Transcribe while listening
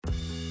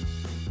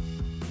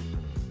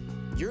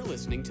You're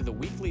listening to the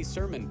weekly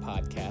sermon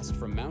podcast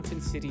from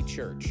Mountain City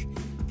Church.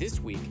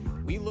 This week,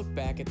 we look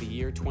back at the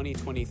year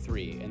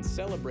 2023 and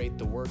celebrate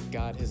the work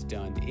God has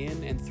done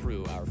in and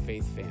through our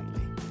faith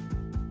family.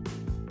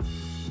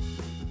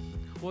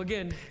 Well,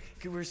 again,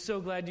 we're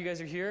so glad you guys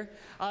are here.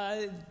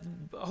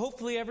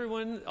 Hopefully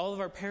everyone, all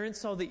of our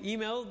parents saw the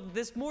email.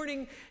 This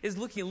morning is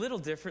looking a little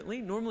differently.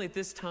 Normally at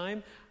this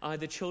time,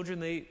 the children,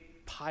 they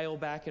pile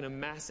back in a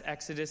mass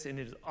exodus, and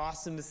it is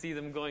awesome to see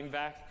them going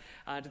back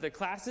to their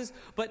classes.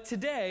 But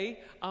today,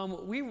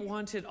 we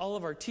wanted all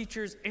of our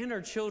teachers and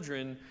our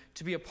children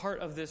to be a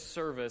part of this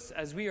service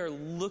as we are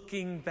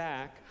looking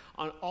back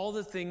on all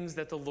the things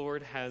that the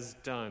Lord has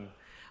done.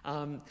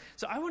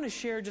 So I want to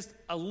share just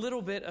a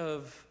little bit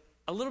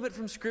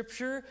from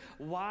Scripture,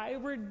 why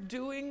we're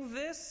doing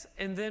this,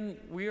 and then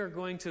we are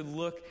going to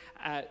look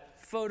at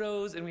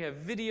photos, and we have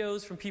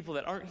videos from people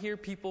that aren't here,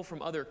 people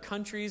from other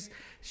countries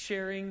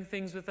sharing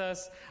things with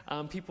us,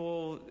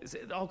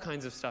 all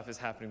kinds of stuff is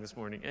happening this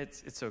morning.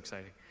 It's so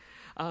exciting.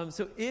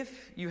 So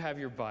if you have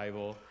your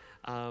Bible,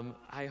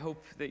 I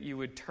hope that you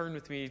would turn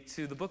with me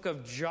to the book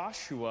of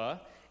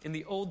Joshua in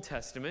the Old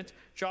Testament,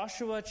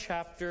 Joshua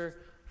chapter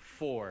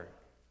 4.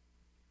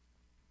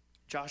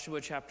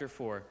 Joshua chapter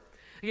 4.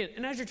 Again,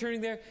 and as you're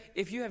turning there,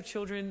 if you have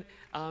children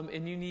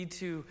and you need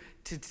to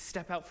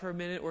step out for a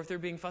minute, or if they're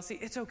being fussy,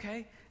 it's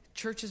okay.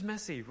 Church is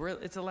messy.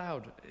 It's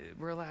allowed.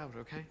 We're allowed,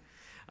 okay?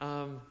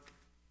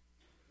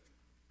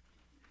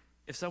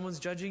 If someone's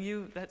judging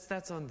you,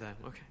 that's on them,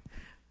 okay?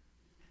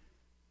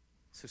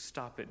 So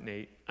stop it,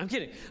 Nate. I'm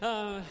kidding.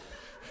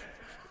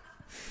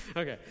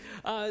 Okay.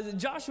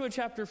 Joshua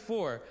chapter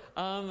 4.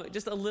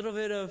 Just a little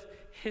bit of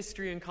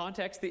history and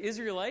context. The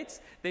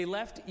Israelites, they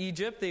left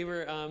Egypt. They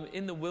were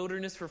in the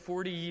wilderness for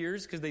 40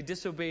 years because they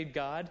disobeyed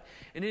God.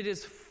 And it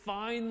is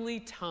finally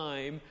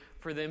time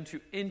for them to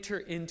enter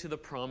into the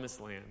promised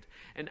land.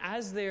 And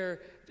as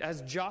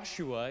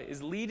Joshua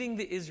is leading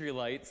the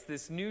Israelites,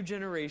 this new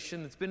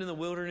generation that's been in the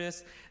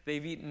wilderness,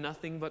 they've eaten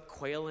nothing but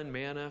quail and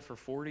manna for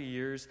 40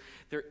 years.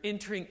 They're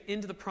entering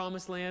into the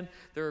promised land.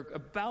 They're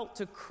about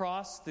to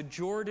cross the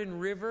Jordan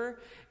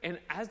River. And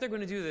as they're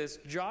going to do this,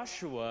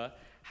 Joshua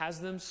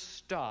has them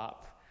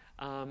stop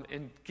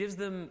and gives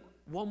them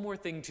one more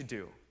thing to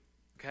do.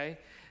 Okay?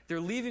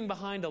 They're leaving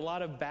behind a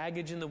lot of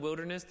baggage in the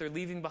wilderness. They're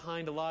leaving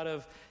behind a lot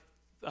of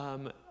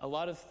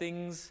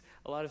things,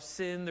 a lot of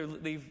sin.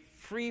 They're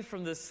free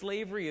from the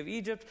slavery of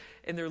Egypt,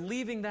 and they're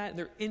leaving that, and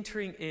they're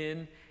entering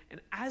in. And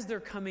as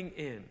they're coming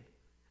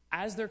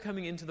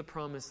into the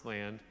promised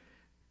land,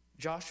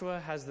 Joshua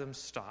has them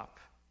stop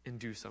and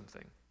do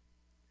something.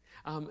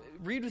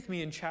 Read with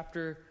me in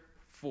chapter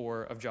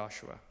 4 of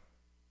Joshua.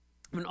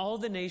 When all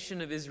the nation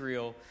of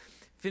Israel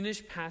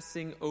finished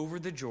passing over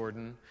the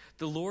Jordan,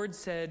 the Lord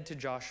said to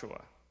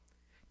Joshua,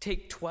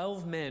 "Take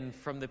 12 men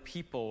from the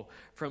people,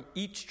 from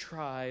each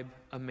tribe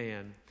a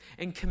man,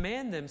 and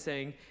command them,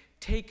 saying,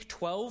 'Take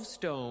 12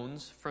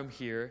 stones from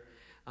here,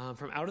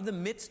 from out of the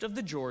midst of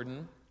the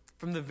Jordan,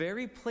 from the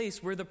very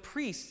place where the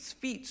priests'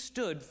 feet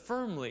stood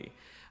firmly,'"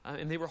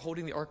 and they were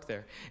holding the ark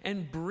there,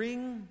 "and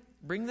bring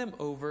them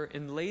over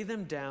and lay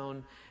them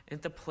down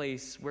at the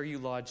place where you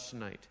lodge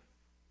tonight."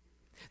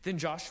 Then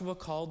Joshua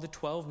called the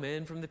 12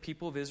 men from the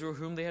people of Israel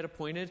whom they had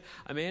appointed,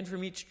 a man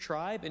from each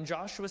tribe, and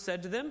Joshua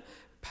said to them,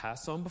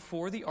 "Pass on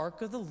before the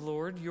ark of the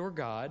Lord your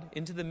God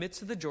into the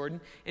midst of the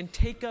Jordan, and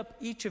take up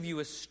each of you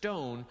a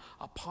stone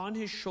upon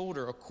his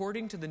shoulder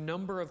according to the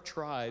number of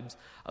tribes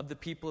of the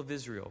people of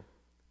Israel,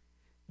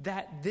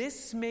 that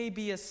this may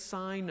be a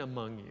sign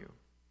among you.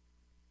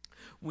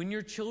 When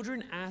your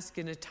children ask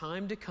in a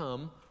time to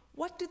come,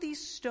 'What do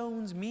these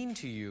stones mean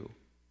to you?'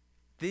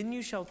 then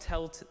you shall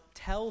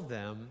tell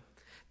them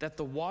that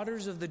the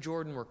waters of the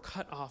Jordan were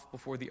cut off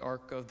before the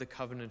ark of the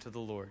covenant of the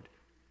Lord.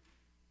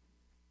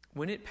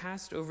 When it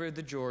passed over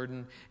the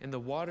Jordan, and the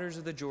waters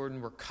of the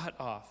Jordan were cut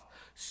off,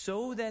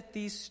 so that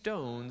these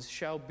stones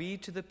shall be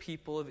to the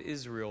people of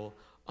Israel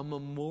a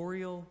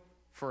memorial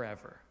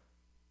forever."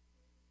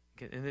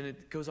 Okay, and then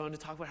it goes on to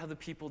talk about how the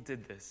people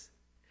did this.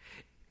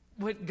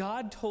 What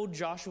God told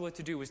Joshua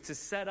to do was to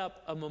set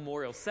up a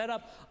memorial, set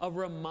up a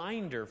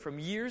reminder from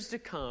years to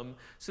come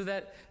so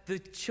that the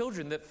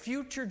children, that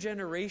future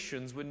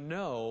generations would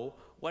know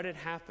what had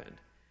happened.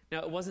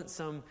 Now, it wasn't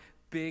some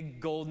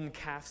big golden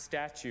calf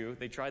statue.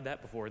 They tried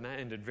that before, and that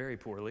ended very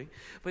poorly.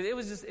 But it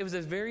was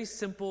a very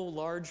simple,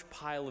 large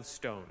pile of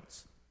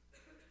stones.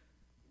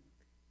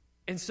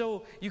 And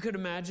so you could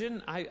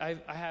imagine,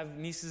 I have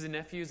nieces and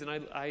nephews, and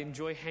I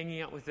enjoy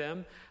hanging out with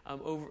them,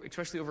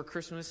 especially over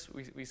Christmas.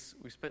 We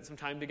spent some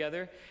time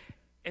together,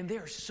 and they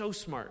are so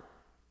smart.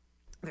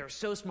 They're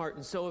so smart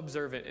and so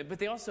observant, but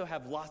they also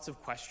have lots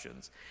of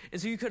questions. And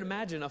so you could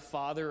imagine a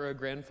father or a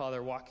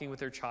grandfather walking with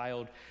their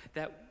child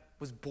that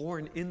was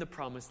born in the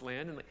promised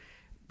land, and like,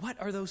 what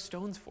are those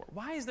stones for?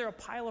 Why is there a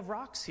pile of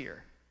rocks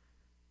here?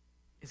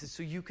 He said,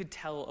 so you could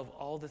tell of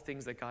all the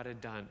things that God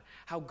had done,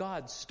 how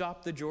God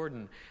stopped the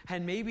Jordan,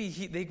 and maybe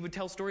they would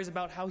tell stories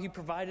about how he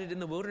provided in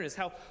the wilderness,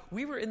 how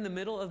we were in the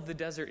middle of the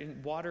desert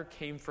and water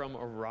came from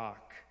a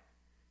rock.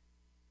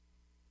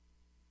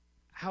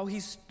 how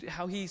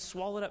he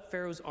swallowed up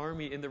Pharaoh's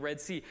army in the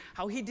Red Sea,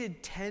 how he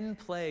did 10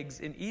 plagues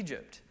in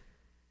Egypt.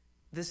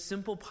 This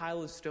simple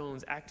pile of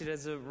stones acted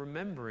as a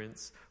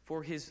remembrance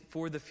for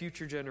the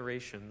future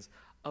generations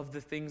of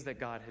the things that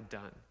God had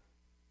done.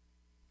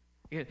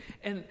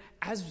 And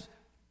as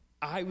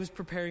I was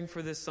preparing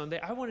for this Sunday,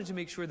 I wanted to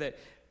make sure that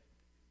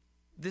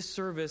this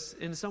service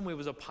in some way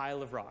was a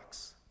pile of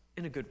rocks,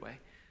 in a good way.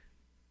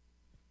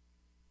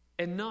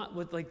 And not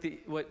what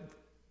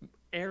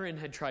Aaron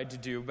had tried to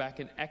do back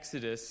in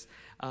Exodus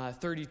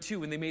 32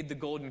 when they made the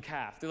golden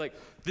calf. They're like,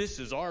 this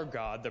is our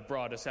God that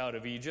brought us out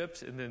of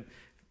Egypt. And then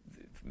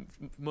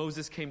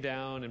Moses came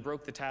down and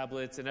broke the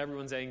tablets, and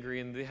everyone's angry,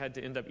 and they had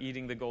to end up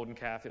eating the golden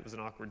calf. It was an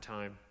awkward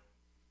time.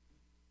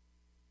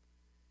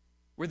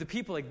 Where the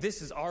people like,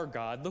 this is our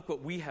God, look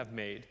what we have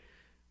made.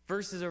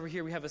 Versus over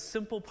here, we have a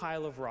simple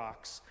pile of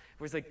rocks,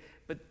 where it's like,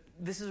 but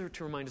this is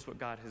to remind us what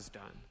God has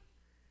done.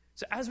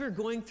 So as we're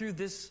going through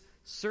this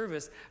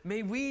service,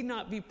 may we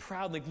not be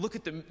proud, like, look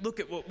at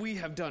what we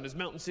have done as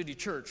Mountain City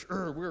Church.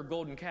 We're a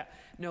golden calf.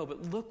 No,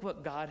 but look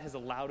what God has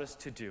allowed us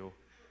to do.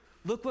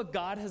 Look what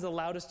God has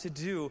allowed us to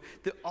do,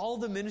 all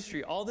the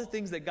ministry, all the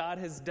things that God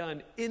has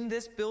done in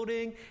this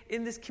building,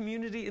 in this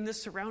community, in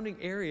this surrounding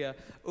area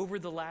over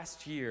the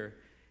last year.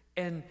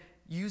 And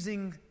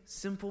using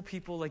simple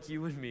people like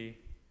you and me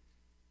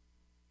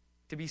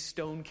to be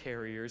stone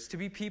carriers, to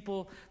be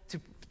people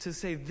to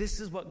say, this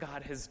is what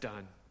God has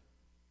done.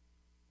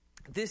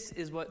 This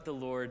is what the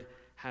Lord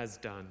has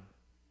done.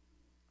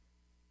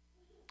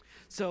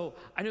 So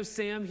I know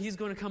Sam, he's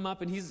going to come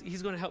up and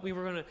he's going to help me.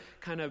 We're going to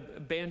kind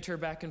of banter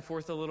back and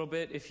forth a little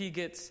bit. If he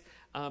gets,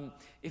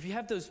 if you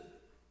have those,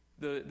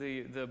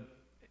 the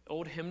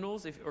old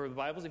hymnals or the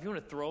Bibles, if you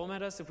want to throw them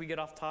at us, if we get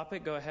off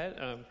topic, go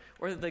ahead.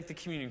 Or like the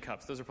communion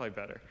cups, those are probably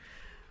better.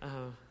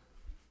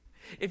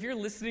 If you're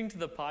listening to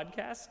the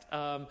podcast,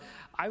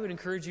 I would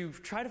encourage you,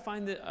 try to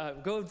find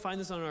go and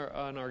find this on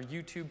our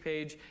YouTube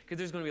page, because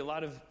there's going to be a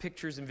lot of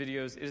pictures and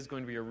videos. It is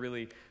going to be a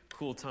really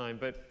cool time.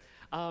 But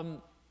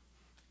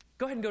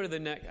go ahead and go to the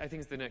next, I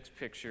think it's the next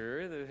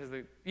picture.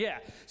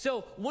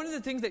 So one of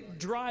the things that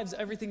drives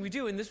everything we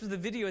do, and this was the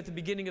video at the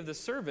beginning of the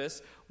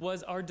service,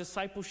 was our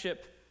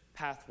discipleship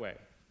pathway.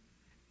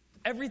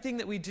 Everything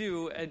that we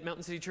do at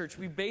Mountain City Church,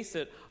 we base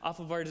it off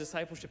of our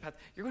discipleship path.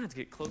 You're going to have to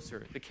get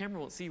closer. The camera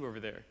won't see you over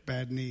there.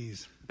 Bad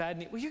knees. Well,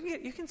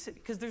 you can sit,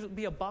 because there'll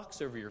be a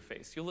box over your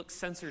face. You'll look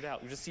censored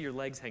out. You'll just see your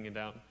legs hanging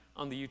down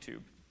on the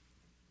YouTube.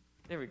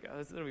 There we go.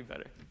 That'll be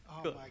better.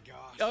 Oh, cool. my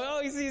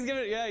gosh. He's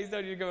giving it. Yeah, he's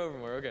telling you to come over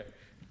more. Okay.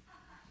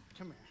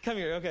 Come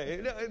here. Okay.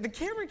 No, the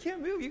camera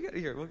can't move. You got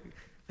here.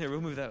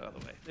 We'll move that out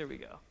of the way. There we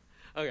go.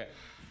 Okay.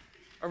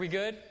 Are we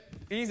good?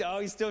 He's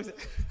still.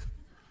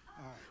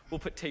 We'll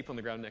put tape on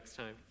the ground next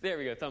time. There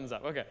we go. Thumbs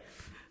up. Okay.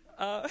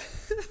 Do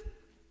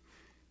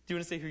you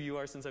want to say who you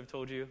are since I've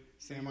told you?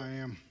 Sam I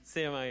am.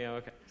 Sam I am.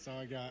 Okay. So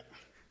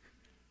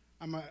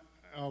I'm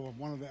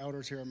one of the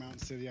elders here at Mountain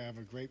City. I have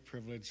a great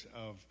privilege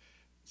of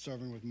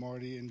serving with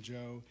Marty and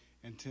Joe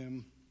and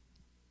Tim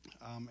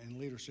in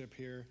leadership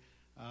here.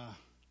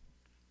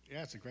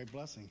 It's a great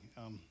blessing.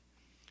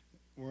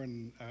 We're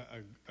in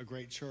a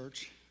great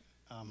church.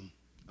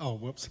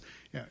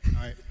 Yeah,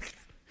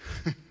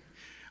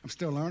 I'm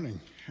still learning.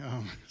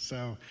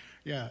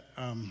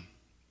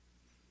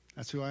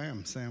 That's who I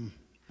am, Sam.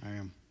 I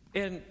am.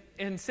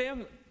 And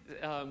Sam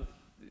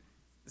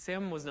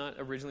was not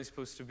originally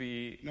supposed to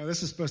be. No,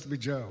 this is supposed to be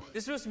Joe.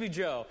 This is supposed to be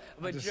Joe,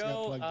 but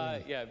Joe,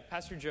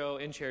 Pastor Joe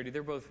and Charity,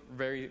 they're both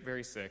very,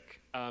 very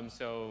sick.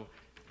 So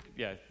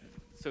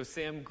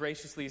Sam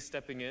graciously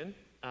stepping in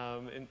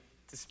and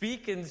to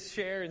speak and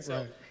share and so.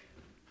 Right.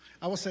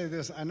 I will say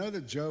this: I know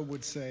that Joe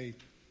would say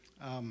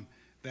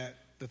that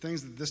the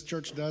things that this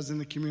church does in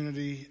the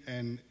community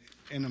and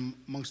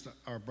amongst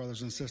our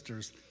brothers and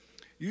sisters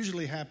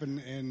usually happen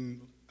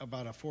in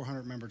about a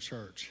 400-member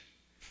church,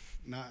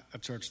 not a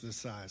church this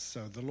size.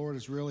 So the Lord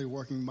is really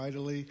working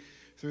mightily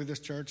through this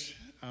church,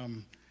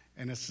 and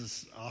it's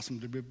just awesome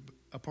to be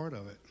a part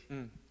of it.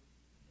 Mm.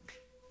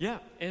 Yeah,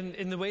 and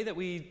in the way that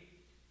we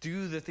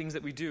do the things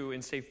that we do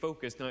and stay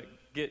focused, not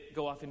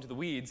go off into the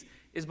weeds,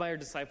 is by our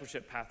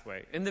discipleship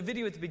pathway. And the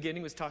video at the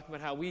beginning was talking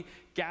about how we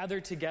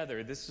gather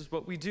together. This is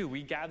what we do.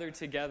 We gather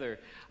together.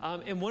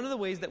 And one of the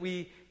ways that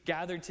we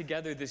gathered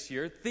together this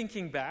year,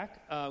 thinking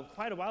back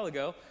quite a while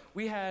ago,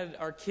 we had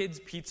our kids'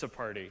 pizza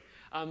party.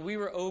 We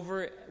were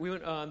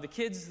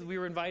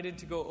invited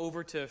to go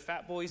over to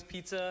Fat Boys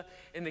Pizza,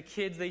 and the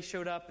kids, they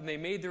showed up and they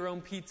made their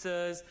own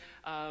pizzas.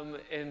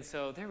 And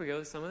so there we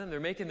go, some of them,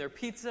 they're making their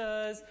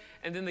pizzas,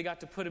 and then they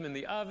got to put them in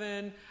the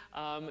oven.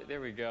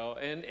 There we go.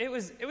 And it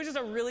was just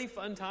a really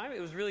fun time. It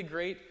was really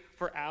great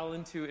for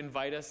Alan to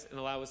invite us and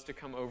allow us to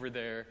come over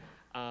there.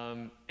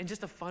 And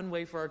just a fun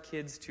way for our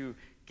kids to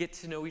get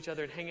to know each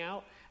other and hang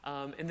out.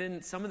 And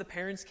then some of the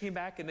parents came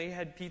back and they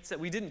had pizza.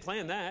 We didn't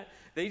plan that.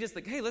 They just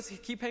hey, let's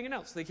keep hanging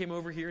out. So they came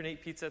over here and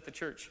ate pizza at the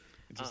church.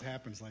 It just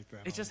happens like that.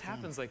 It just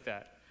happens like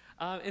that.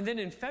 And then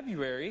in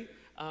February,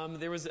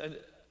 there was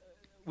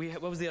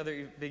what was the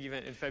other big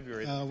event in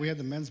February? We had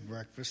the men's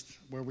breakfast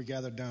where we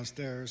gathered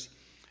downstairs.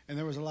 And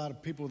there was a lot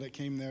of people that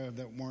came there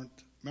that weren't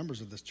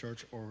members of this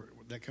church or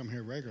that come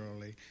here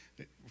regularly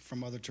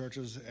from other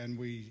churches. And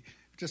we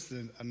just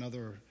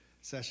another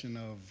session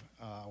of,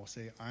 I will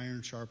say,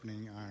 iron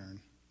sharpening iron.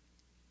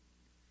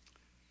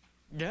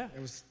 Yeah.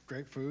 It was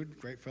great food,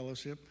 great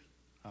fellowship.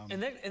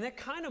 And that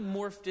kind of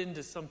morphed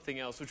into something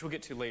else, which we'll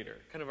get to later.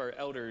 Kind of our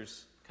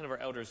elders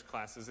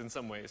classes in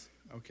some ways.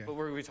 Okay. But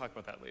we talk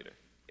about that later.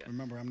 Yeah.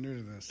 Remember, I'm new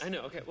to this. I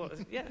know. Okay. Well,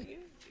 yeah,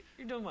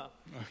 you're doing well.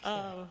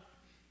 Okay.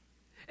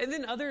 And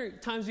then other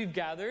times we've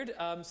gathered.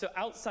 So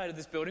outside of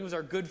this building was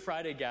our Good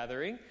Friday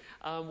gathering,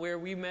 where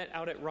we met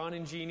out at Ron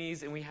and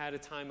Jeannie's, and we had a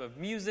time of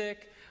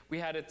music. We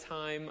had a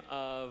time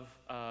of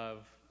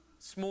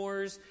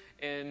s'mores,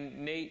 and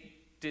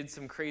Nate did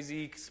some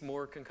crazy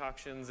s'more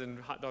concoctions and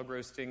hot dog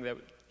roasting that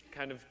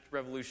kind of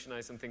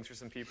revolutionized some things for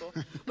some people.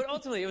 But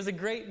ultimately, it was a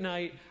great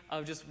night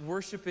of just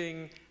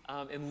worshiping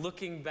and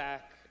looking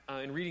back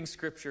and reading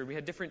Scripture. We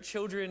had different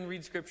children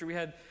read Scripture. We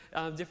had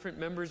different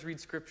members read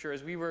Scripture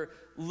as we were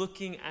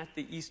looking at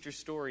the Easter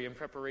story in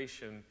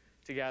preparation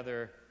to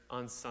gather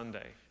on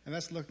Sunday. And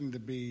that's looking to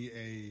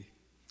be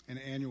an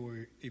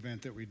annual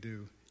event that we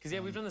do. Because,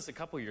 we've done this a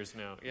couple years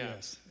now. Yeah.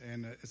 Yes,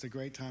 and it's a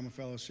great time of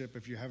fellowship.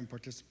 If you haven't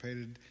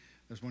participated,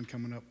 there's one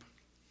coming up.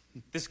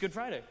 This Good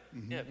Friday.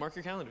 Mm-hmm. Yeah, mark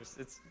your calendars.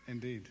 It's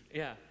indeed.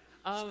 Yeah.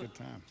 It's a good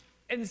time.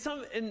 And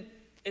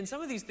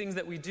some of these things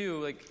that we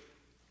do, like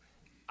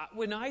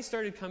when I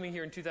started coming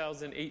here in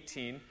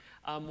 2018,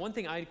 one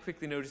thing I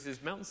quickly noticed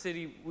is Mountain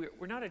City,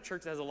 we're not a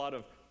church that has a lot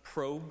of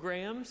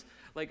programs.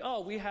 Like,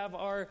 we have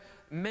our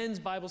men's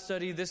Bible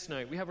study this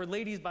night. We have our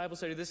ladies' Bible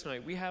study this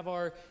night. We have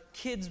our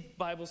kids'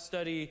 Bible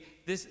study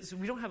this. So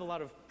we don't have a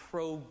lot of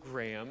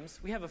programs.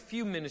 We have a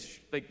few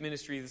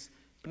ministries,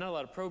 but not a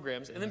lot of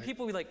programs. And then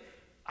people be like,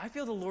 I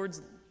feel the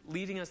Lord's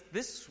leading us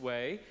this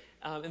way.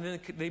 And then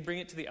they bring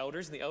it to the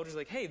elders, and the elders are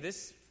like, hey,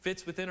 this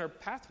fits within our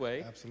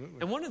pathway. Absolutely.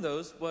 And one of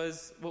those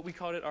was what we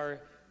called it our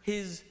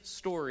His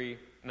Story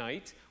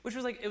night, which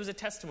was it was a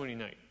testimony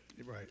night.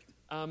 Right.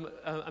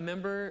 A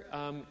member,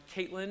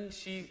 Caitlin,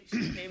 she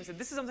came and said,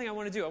 this is something I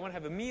want to do. I want to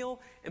have a meal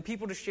and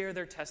people to share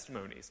their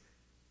testimonies.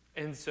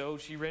 And so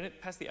she ran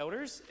it past the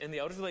elders, and the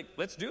elders were like,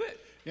 let's do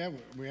it. Yeah,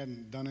 we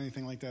hadn't done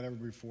anything like that ever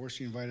before.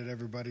 She invited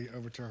everybody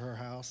over to her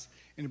house.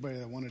 Anybody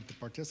that wanted to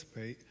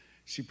participate,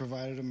 she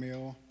provided a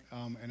meal,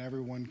 and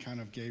everyone kind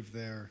of gave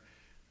their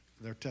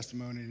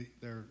testimony,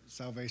 their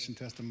salvation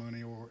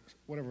testimony, or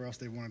whatever else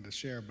they wanted to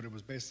share. But it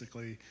was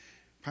basically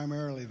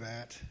primarily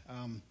that.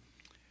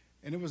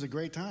 And it was a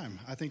great time.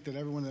 I think that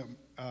everyone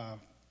that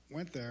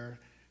went there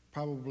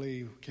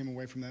probably came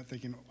away from that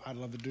thinking, I'd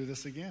love to do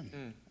this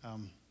again.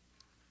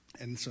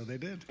 And so they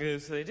did.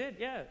 So they did,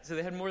 yeah. So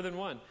they had more than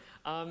one.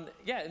 And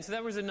so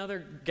that was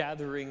another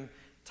gathering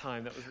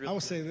time that was really I will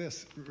say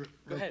this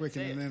real quick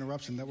in an it.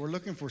 interruption, that we're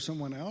looking for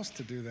someone else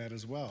to do that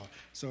as well.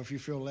 So if you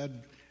feel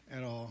led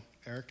at all,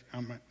 Eric,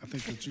 I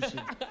think that you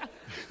should.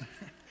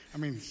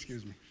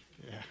 Excuse me.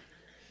 Yeah.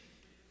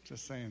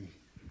 Just saying.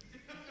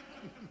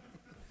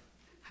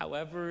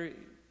 However,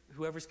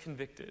 whoever's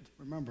convicted.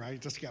 Remember, I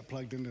just got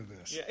plugged into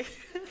this.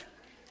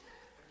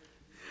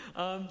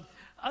 Yeah.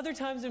 Other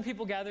times when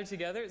people gather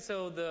together,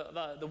 so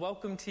the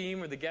welcome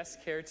team or the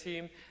guest care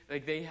team,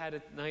 they had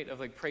a night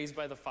of praise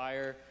by the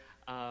fire.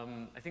 I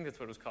think that's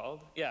what it was called.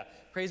 Yeah,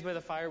 praise by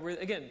the fire. Where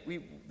again,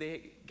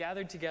 they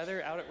gathered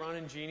together out at Ron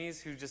and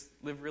Jeannie's, who just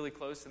live really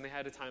close, and they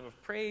had a time of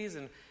praise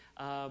and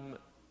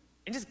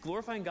just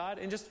glorifying God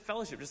and just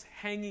fellowship, just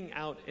hanging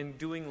out and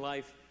doing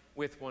life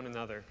with one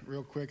another.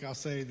 Real quick, I'll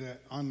say that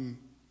on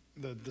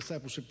the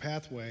discipleship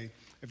pathway,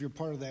 if you're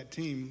part of that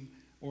team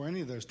or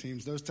any of those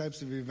teams, those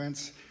types of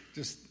events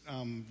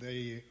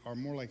they are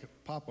more like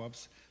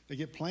pop-ups. They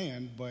get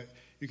planned, but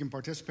you can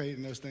participate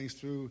in those things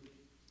through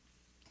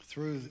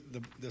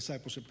the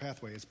discipleship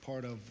pathway. It's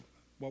part of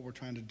what we're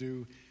trying to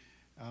do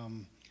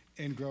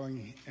in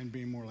growing and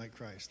being more like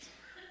Christ.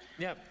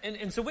 Yeah,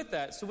 and so with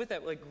that,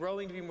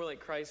 growing to be more like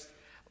Christ,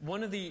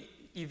 one of the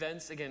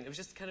events, again, it was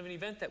just kind of an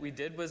event that we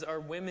did, was our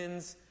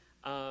women's,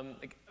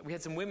 we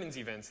had some women's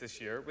events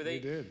this year where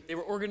they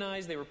were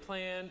organized, they were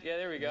planned. Yeah,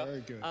 there we go.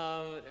 Very good. There's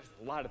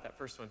a lot at that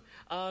first one.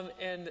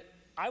 And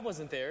I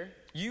wasn't there.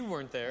 You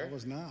weren't there. I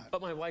was not.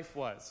 But my wife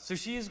was. So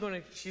she's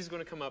going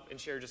to come up and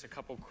share just a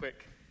couple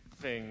quick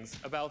things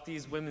about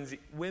these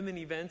women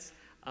events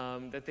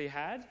that they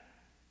had.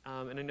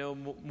 And I know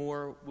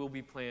more will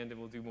be planned, and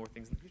we'll do more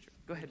things in the future.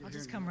 Go ahead. I'll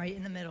just come right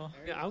in the middle.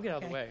 Yeah, I'll get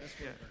out of the way.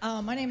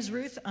 Yeah. My name is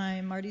Ruth.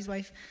 I'm Marty's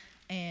wife.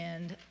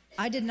 And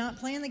I did not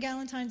plan the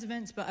Galentine's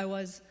events, but I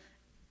was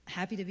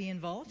happy to be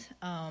involved.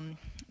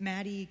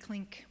 Maddie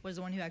Klink was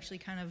the one who actually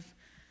kind of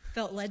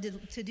felt led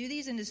to do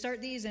these and to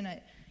start these, and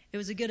it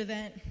was a good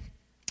event.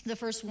 The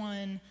first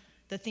one,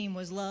 the theme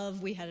was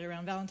love. We had it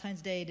around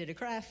Valentine's Day, did a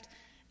craft.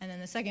 And then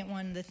the second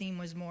one, the theme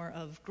was more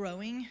of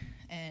growing,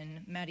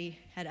 and Maddie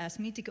had asked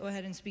me to go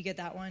ahead and speak at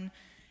that one.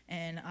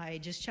 And I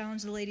just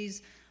challenged the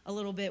ladies a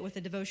little bit with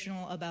a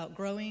devotional about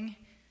growing,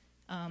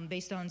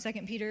 based on 2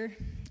 Peter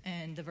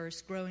and the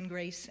verse, grow in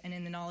grace and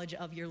in the knowledge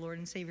of your Lord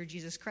and Savior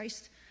Jesus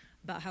Christ,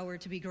 about how we're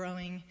to be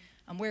growing,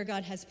 where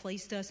God has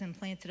placed us and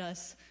planted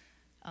us,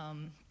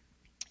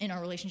 in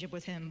our relationship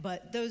with him.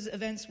 But those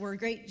events were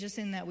great just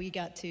in that we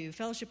got to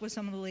fellowship with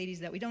some of the ladies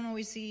that we don't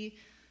always see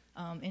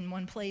in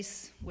one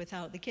place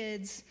without the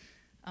kids,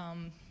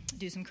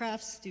 do some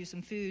crafts, do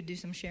some food, do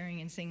some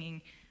sharing and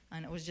singing.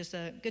 And it was just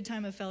a good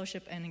time of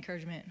fellowship and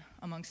encouragement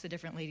amongst the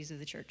different ladies of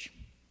the church.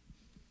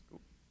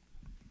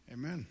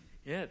 Amen.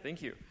 Yeah,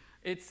 thank you.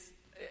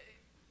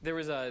 There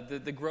was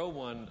the grow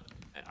one.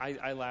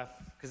 I laugh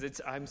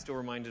because I'm still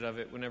reminded of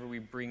it whenever we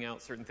bring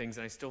out certain things,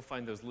 and I still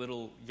find those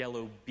little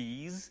yellow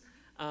bees.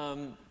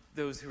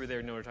 Those who were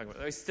there know what we're talking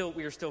about.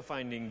 We are still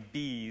finding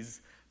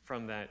bees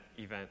from that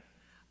event.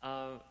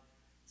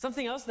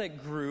 Something else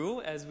that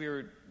grew as we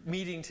were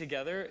meeting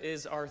together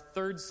is our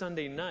third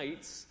Sunday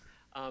nights.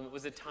 It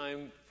was a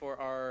time for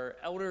our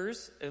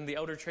elders in the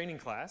elder training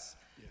class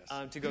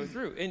to go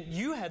through. And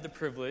you had the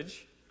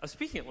privilege of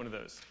speaking at one of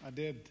those. I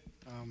did.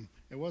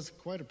 It was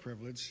quite a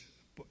privilege.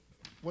 But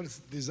what it's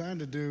designed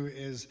to do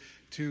is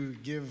to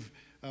give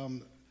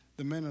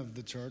the men of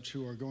the church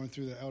who are going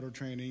through the elder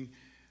training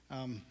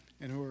and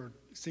who are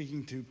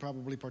seeking to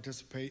probably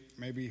participate,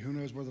 maybe who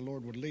knows where the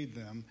Lord would lead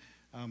them,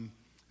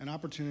 an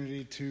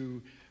opportunity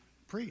to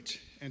preach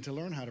and to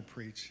learn how to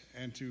preach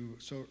and to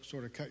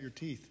sort of cut your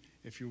teeth,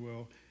 if you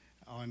will,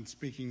 on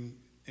speaking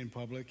in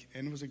public.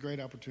 And it was a great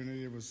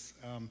opportunity. It was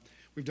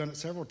we've done it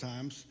several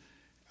times.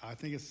 I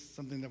think it's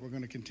something that we're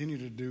going to continue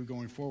to do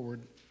going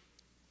forward.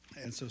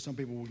 And so some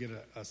people will get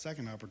a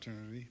second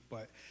opportunity.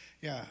 But,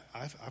 yeah,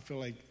 I feel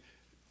like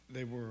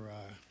they were,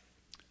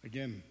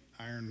 again,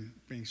 iron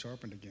being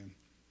sharpened again.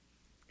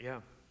 Yeah.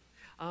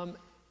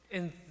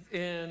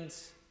 And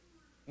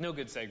no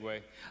good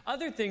segue.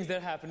 Other things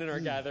that happen in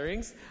our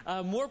gatherings.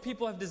 More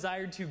people have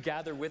desired to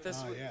gather with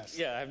us. Yes.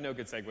 Yeah, I have no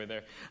good segue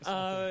there.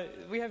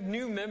 We have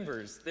new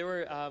members. There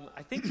were,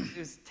 I think it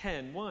was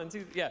 10. 1,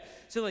 2, yeah.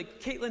 So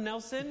like Caitlin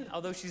Nelson,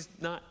 although she's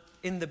not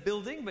in the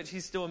building, but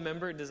she's still a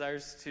member and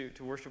desires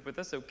to worship with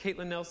us. So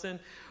Caitlin Nelson.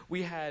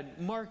 We had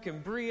Mark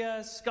and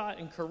Bria, Scott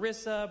and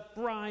Carissa,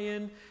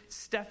 Brian,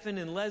 Stefan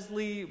and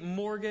Leslie,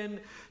 Morgan,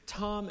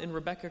 Tom and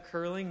Rebecca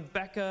Curling,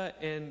 Becca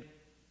and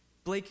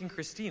Blake and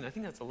Christine. I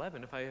think that's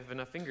 11 if I have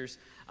enough fingers.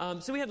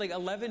 So we had like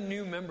 11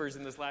 new members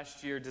in this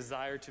last year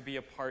desire to be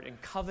a part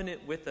and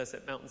covenant with us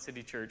at Mountain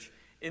City Church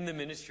in the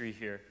ministry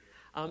here.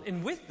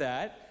 And with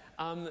that,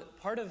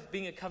 part of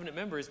being a covenant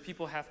member is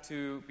people have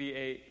to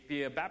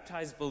be a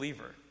baptized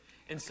believer.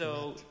 And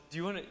so, do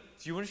you want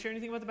to share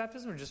anything about the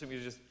baptism, or just want me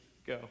to just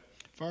go?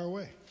 Fire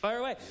away. Fire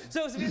away.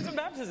 So we had some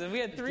baptism. We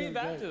had 3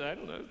 baptisms. I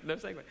don't know. No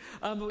segue.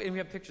 And we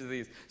have pictures of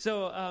these.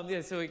 So,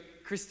 so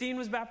Christine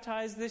was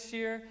baptized this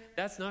year.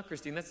 That's not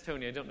Christine. That's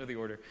Tony. I don't know the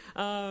order.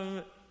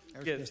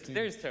 Christine.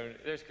 There's Tony.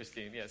 There's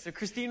Christine. Yeah. So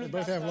Christine was They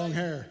both baptized. have long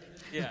hair.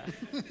 Yeah.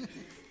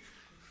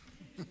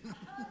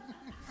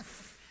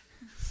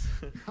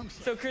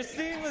 So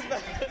Christine was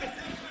baptized.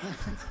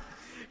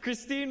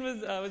 Christine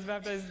was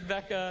baptized.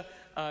 Becca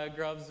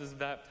Grubbs was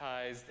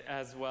baptized,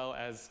 as well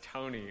as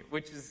Tony,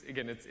 which is,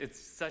 again, it's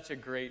such a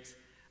great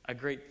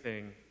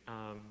thing.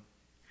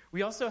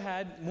 We also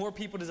had more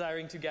people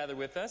desiring to gather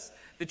with us.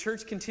 The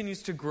church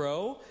continues to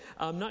grow,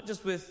 not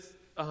just with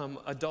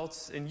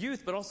adults and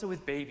youth, but also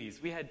with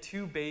babies. We had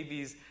 2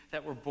 babies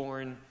that were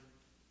born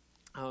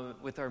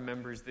with our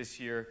members this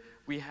year.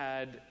 We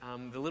had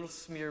the little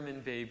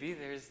Smearman baby.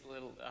 There's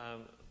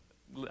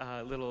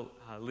little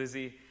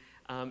Lizzie.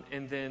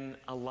 And then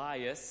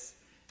Elias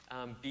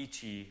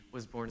Beachy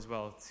was born as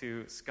well,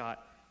 to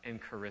Scott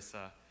and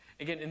Carissa.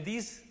 Again, and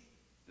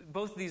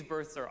both of these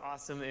births are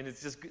awesome, and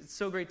it's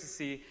so great to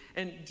see.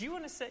 And do you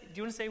want to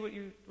say what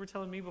you were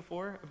telling me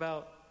before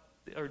about,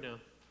 or no?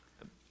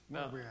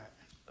 Where are we at?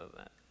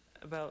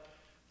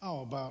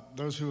 About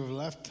those who have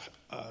left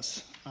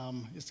us.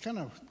 It's kind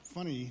of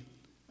funny.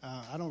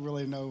 I don't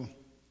really know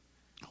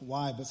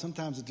why, but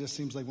sometimes it just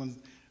seems like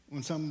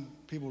when some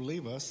people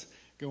leave us,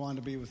 go on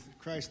to be with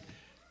Christ,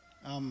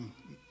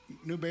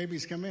 new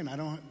babies come in.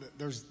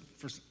 There's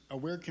a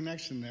weird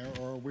connection there,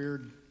 or a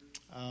weird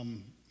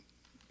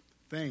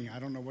thing. I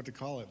don't know what to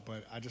call it,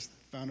 but I just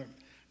found it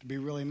to be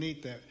really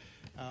neat that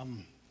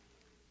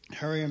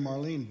Harry and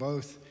Marlene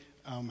both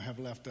have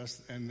left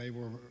us, and they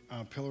were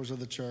pillars of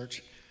the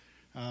church,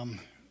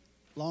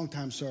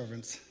 longtime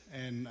servants,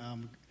 and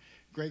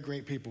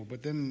great people.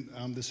 But then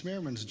the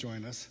Smearmans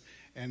join us,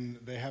 and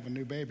they have a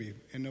new baby,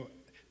 and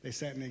they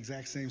sat in the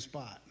exact same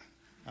spot.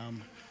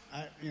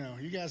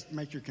 You guys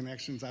make your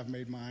connections. I've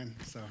made mine,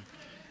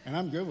 and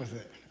I'm good with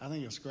it. I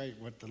think it's great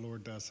what the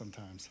Lord does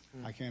sometimes.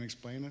 I can't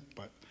explain it,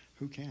 but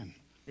who can?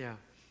 Yeah.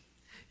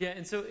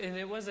 And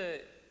it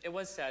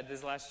was sad.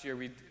 This last year,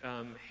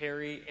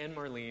 Harry and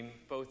Marlene,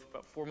 both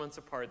about 4 months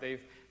apart, they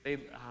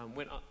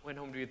went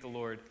home to be with the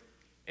Lord.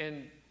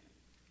 And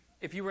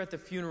if you were at the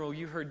funeral,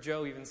 you heard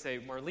Joe even say,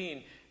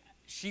 Marlene,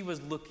 she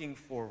was looking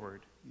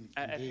forward.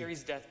 At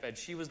Harry's deathbed,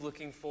 she was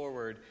looking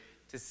forward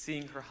to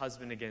seeing her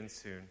husband again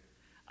soon.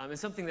 And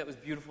something that was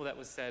beautiful that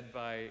was said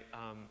by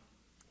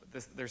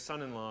their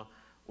son-in-law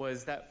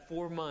was that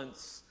 4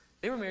 months,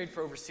 they were married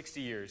for over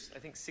 60 years, I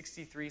think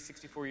 63,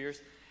 64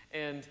 years,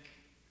 and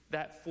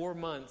that 4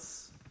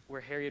 months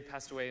where Harry had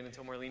passed away and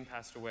until Marlene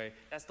passed away,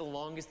 that's the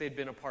longest they'd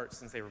been apart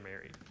since they were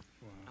married.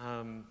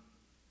 Wow.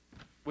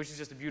 Which is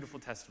just a beautiful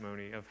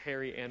testimony of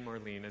Harry and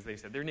Marlene, as they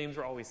said. Their names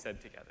were always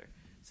said together.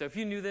 So if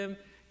you knew them,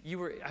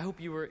 I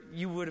hope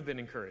you would have been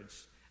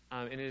encouraged.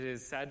 And it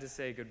is sad to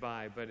say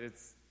goodbye, but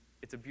it's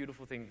a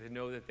beautiful thing to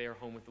know that they are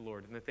home with the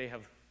Lord and that they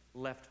have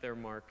left their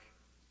mark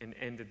and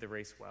ended the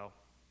race well.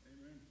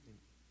 Amen.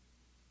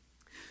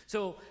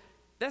 So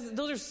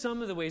those are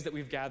some of the ways that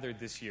we've gathered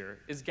this year,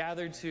 is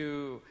gathered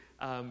to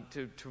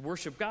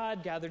worship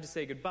God, gathered to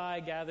say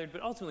goodbye, gathered,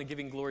 but ultimately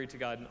giving glory to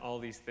God in all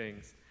these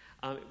things.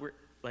 We're,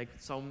 like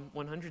Psalm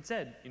 100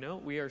 said,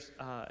 we are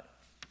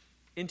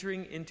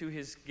entering into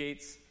his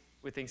gates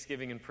with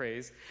thanksgiving and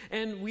praise.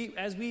 And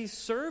as we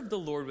serve the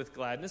Lord with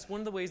gladness, one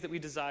of the ways that we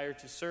desire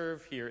to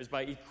serve here is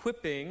by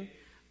equipping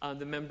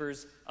the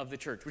members of the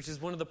church, which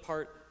is one of the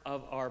part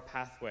of our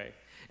pathway.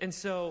 And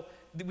so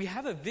we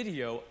have a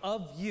video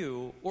of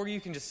you, or you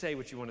can just say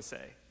what you want to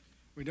say.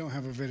 We don't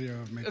have a video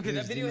of me. Okay,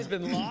 that video has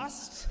been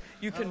lost.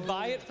 You can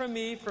buy it from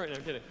me for... No,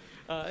 I'm kidding.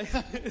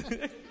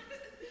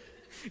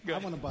 I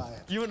want to buy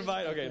it. You want to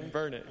buy it? Okay,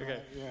 burn it.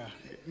 Okay. Yeah.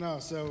 No,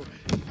 so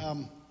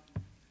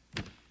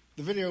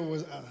the video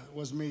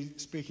was me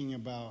speaking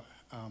about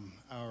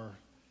our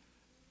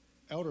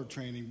elder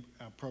training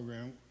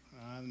program,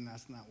 and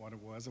that's not what it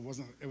was. It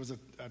wasn't. It was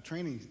a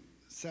training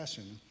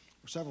session,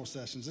 or several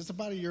sessions. It's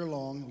about a year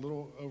long, a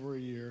little over a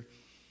year.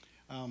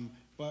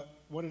 But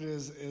what it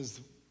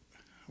is,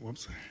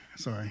 whoops,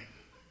 sorry.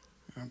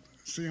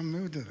 See, I'm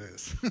new to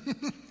this.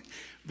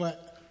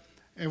 But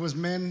it was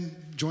men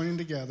joining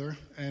together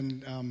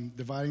and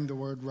dividing the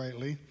word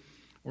rightly,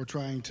 or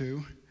trying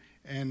to.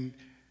 And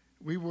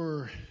we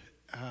were,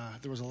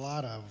 there was a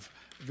lot of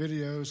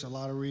videos, a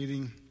lot of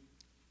reading,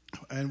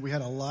 and we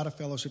had a lot of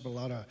fellowship, a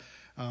lot of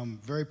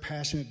very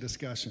passionate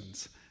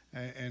discussions,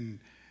 and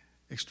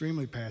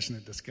extremely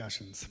passionate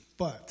discussions.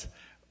 But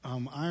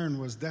iron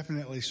was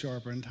definitely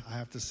sharpened, I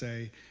have to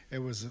say. It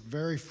was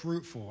very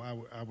fruitful.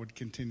 I would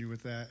continue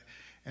with that.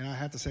 And I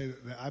have to say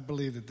that I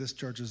believe that this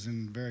church is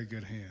in very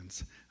good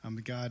hands.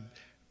 God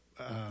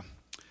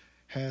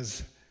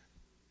has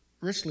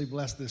richly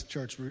blessed this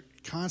church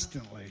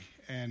constantly.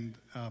 And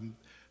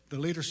the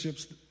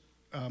leadership's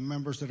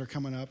members that are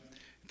coming up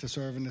to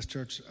serve in this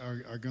church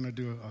are going to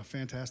do a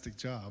fantastic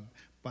job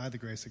by the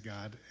grace of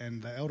God.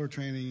 And the elder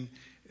training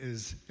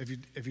is, if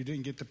you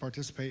didn't get to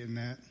participate in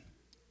that,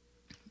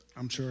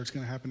 I'm sure it's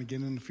going to happen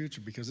again in the future,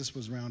 because this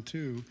was round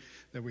 2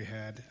 that we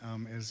had.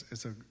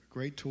 It's a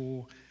great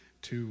tool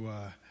to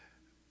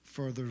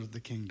further the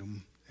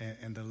kingdom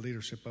and the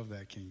leadership of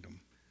that kingdom.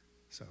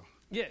 So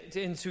yeah,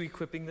 and to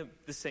equipping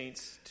the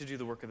saints to do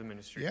the work of the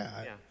ministry. Yeah.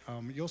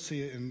 You'll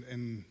see it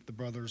in the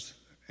brothers.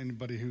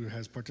 Anybody who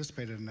has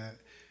participated in that,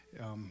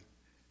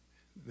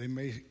 they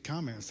may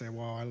comment and say,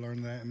 well, I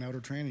learned that in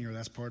elder training, or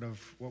that's part of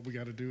what we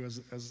got to do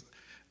as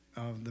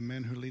the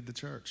men who lead the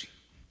church.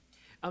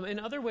 In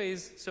other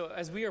ways, so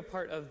as we are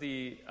part of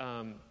the,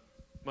 I'll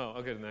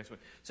go to the next one.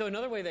 So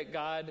another way that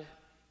God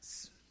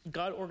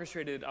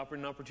orchestrated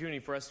an opportunity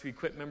for us to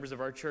equip members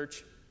of our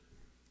church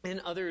and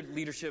other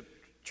leadership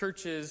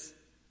churches.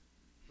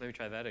 Let me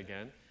try that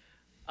again.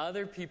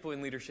 Other people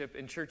in leadership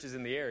in churches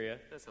in the area.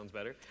 That sounds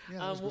better. Yeah,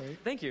 that was great.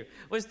 Thank you.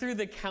 Was through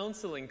the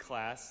counseling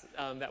class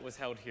that was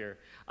held here.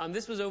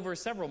 This was over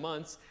several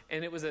months,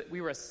 and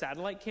we were a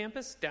satellite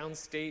campus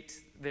downstate.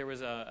 There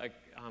was a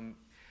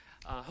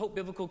Hope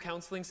Biblical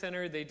Counseling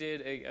Center. They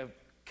did a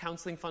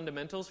counseling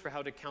fundamentals for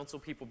how to counsel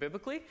people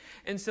biblically.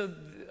 And so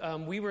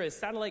we were a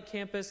satellite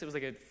campus. It was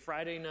like a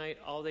Friday night,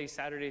 all-day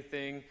Saturday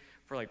thing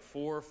for like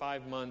 4 or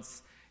 5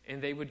 months.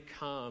 And they would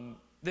come,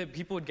 the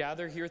people would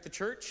gather here at the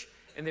church,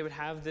 and they would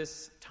have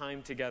this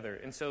time together.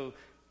 And so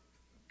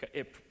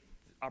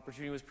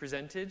opportunity was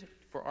presented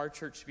for our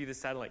church to be the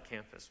satellite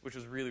campus, which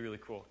was really, really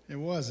cool. It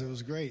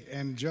was great.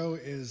 And Joe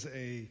is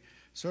a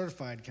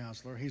certified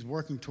counselor. He's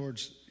working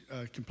towards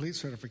complete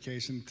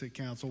certification to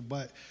counsel,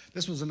 but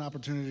this was an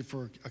opportunity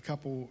for a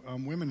couple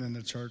women in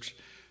the church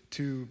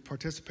to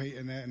participate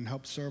in that and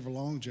help serve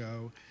along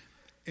Joe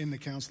in the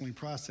counseling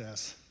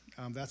process.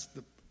 That's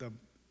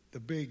the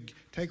big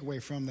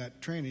takeaway from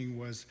that training,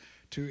 was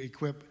to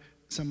equip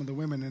some of the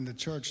women in the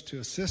church to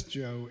assist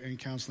Joe in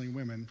counseling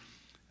women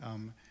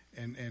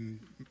and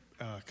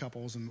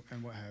couples and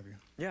what have you.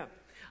 Yeah.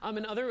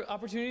 And other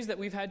opportunities that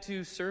we've had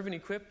to serve and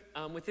equip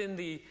within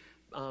the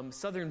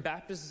Southern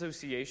Baptist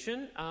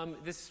Association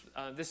this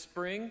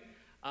spring,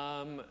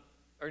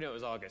 it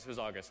was August. It was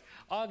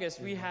August.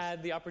 We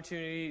had the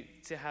opportunity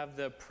to have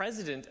the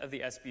president of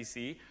the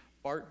SBC,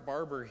 Bart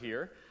Barber,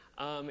 here,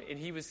 and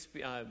he was.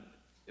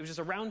 It was just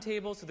a round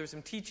table, so there was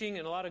some teaching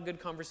and a lot of good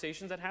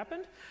conversations that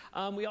happened.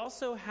 We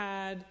also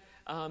had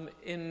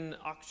in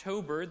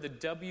October the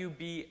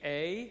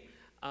WBA,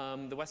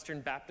 the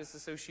Western Baptist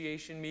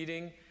Association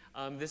meeting.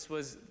 This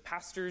was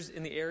pastors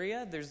in the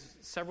area. There's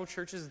several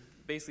churches,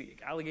 basically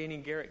Allegheny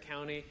and Garrett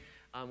County.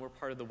 We're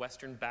part of the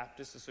Western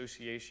Baptist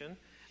Association.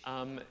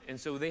 And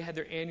so they had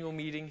their annual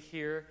meeting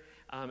here,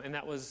 and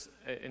that was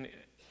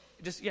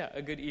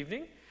a good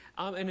evening.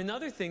 And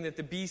another thing that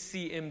the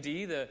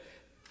BCMD, the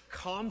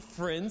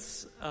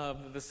conference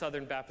of the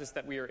Southern Baptist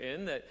that we are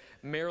in, that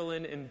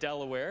Maryland and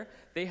Delaware,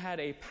 they had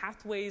a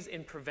Pathways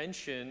in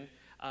Prevention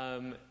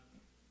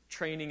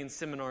training and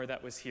seminar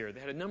that was here. They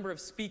had a number of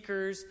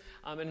speakers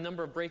and a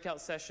number of breakout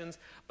sessions,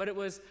 but it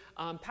was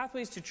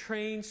pathways to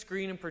train,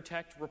 screen, and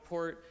protect,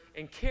 report,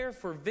 and care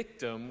for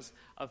victims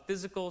of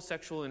physical,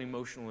 sexual, and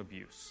emotional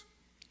abuse.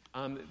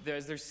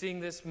 As they're seeing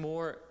this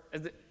more,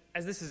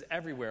 as this is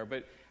everywhere,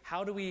 but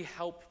how do we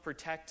help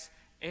protect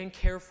and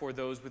care for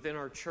those within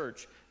our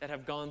church that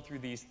have gone through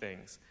these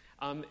things?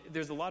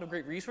 There's a lot of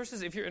great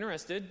resources. If you're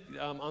interested,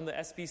 on the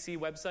SBC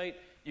website,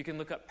 you can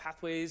look up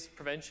Pathways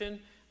Prevention,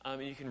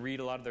 and you can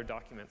read a lot of their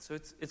documents. So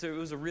it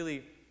was a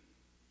really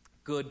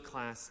good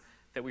class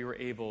that we were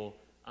able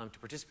to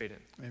participate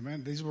in.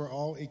 Amen. These were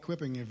all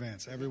equipping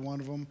events, every one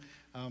of them,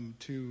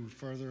 to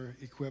further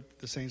equip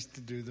the saints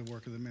to do the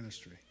work of the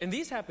ministry. And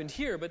these happened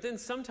here, but then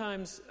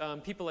sometimes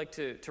people like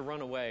to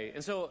run away.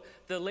 And so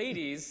the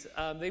ladies,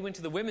 they went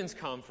to the women's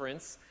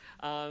conference.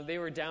 They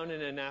were down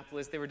in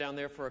Annapolis. They were down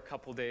there for a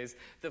couple days.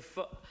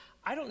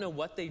 I don't know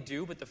what they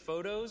do, but the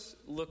photos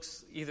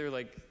looks either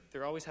like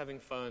they're always having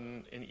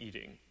fun and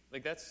eating.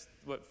 Like that's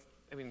what,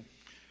 I mean.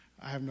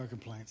 I have no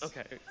complaints.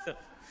 Okay. So,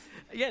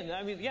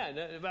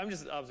 I'm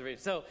just observing.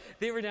 So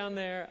they were down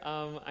there.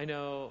 I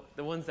know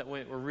the ones that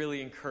went were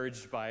really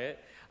encouraged by it.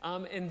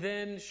 And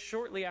then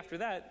shortly after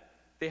that,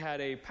 they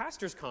had a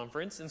pastor's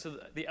conference. And so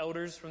the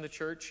elders from the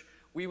church,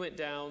 we went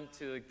down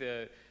to like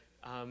the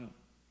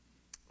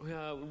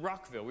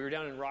Rockville. We were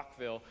down in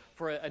Rockville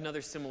for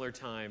another similar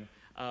time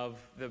of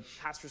the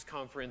pastor's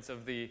conference,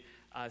 of the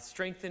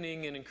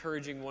strengthening and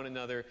encouraging one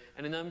another,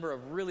 and a number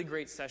of really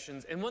great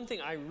sessions. And one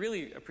thing I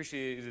really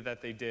appreciated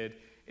that they did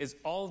is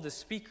all of the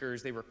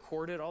speakers, they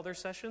recorded all their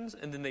sessions,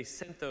 and then they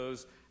sent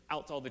those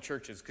out to all the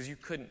churches, because you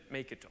couldn't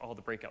make it to all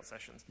the breakout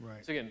sessions.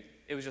 Right. So again,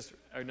 it was just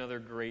another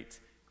great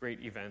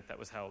event that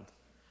was held.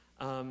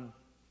 And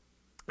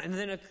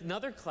then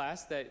another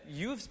class that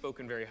you have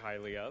spoken very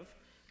highly of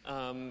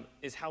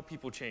is How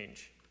People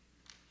Change.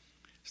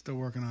 Still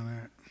working on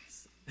that.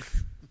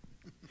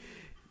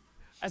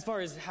 As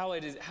far as how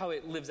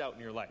it lives out in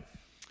your life.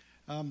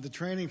 The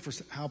training for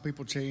How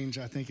People Change,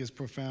 I think, is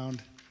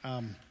profound.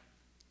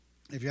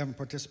 If you haven't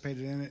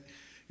participated in it,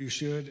 you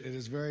should. It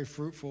is very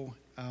fruitful.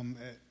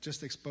 It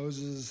just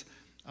exposes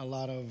a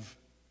lot of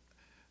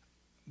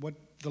what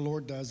the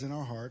Lord does in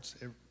our hearts.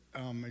 It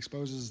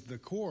exposes the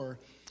core,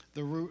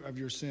 the root of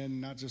your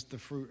sin, not just the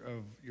fruit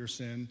of your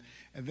sin,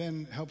 and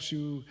then helps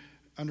you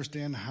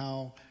understand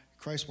how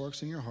Christ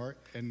works in your heart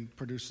and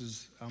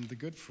produces the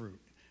good fruit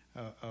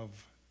of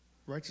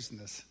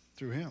righteousness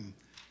through him.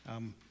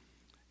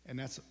 And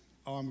that's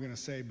all I'm going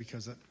to say,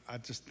 because I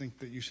just think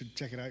that you should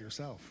check it out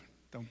yourself.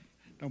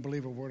 Don't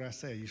believe a word I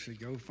say. You should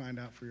go find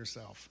out for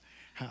yourself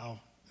how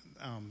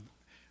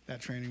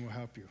that training will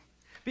help you.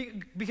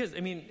 Because, I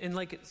mean, and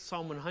like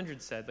Psalm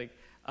 100 said, like,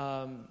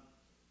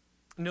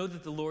 know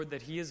that the Lord,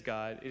 that he is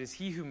God. It is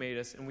he who made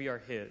us, and we are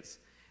his.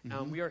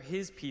 We are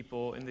his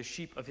people and the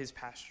sheep of his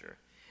pasture.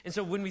 And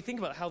so when we think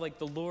about how, like,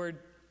 the Lord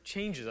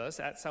changes us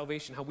at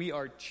salvation, how we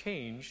are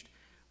changed,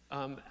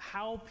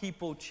 how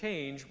people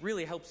change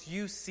really helps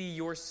you see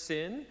your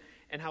sin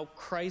and how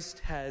Christ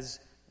has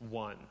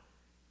won.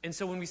 And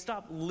so when we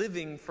stop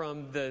living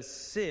from the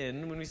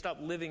sin, when we stop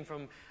living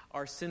from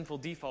our sinful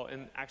default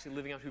and actually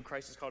living out who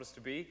Christ has called us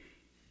to be,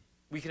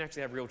 we can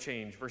actually have real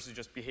change versus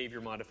just behavior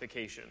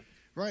modification.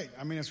 Right.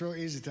 I mean, it's real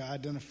easy to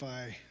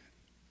identify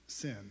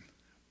sin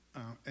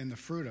and the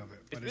fruit of it,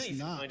 but it's really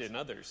not. Easy to find it in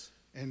others.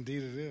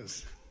 Indeed it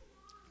is.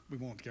 We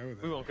won't go there.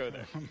 We won't go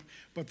there.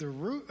 But the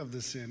root of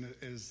the sin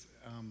is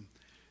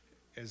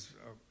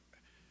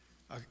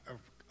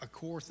a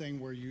core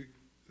thing where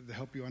to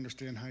help you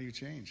understand how you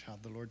change, how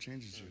the Lord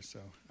changes you.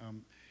 So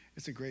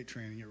it's a great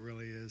training. It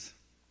really is.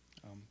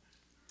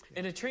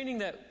 And a training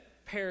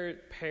that paired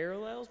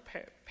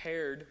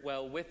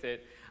well with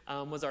it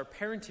was our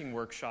parenting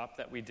workshop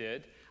that we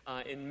did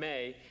in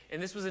May.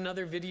 And this was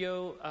another a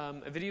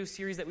video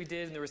series that we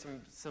did, and there were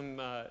some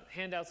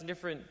handouts and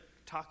different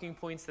talking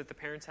points that the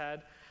parents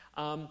had.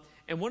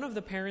 And one of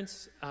the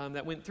parents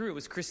that went through it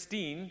was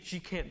Christine. She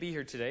can't be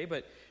here today,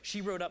 but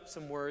she wrote up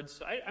some words.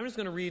 So I'm just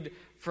going to read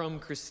from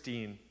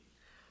Christine.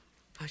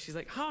 She's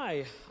like,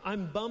 "Hi,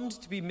 I'm bummed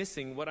to be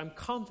missing what I'm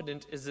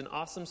confident is an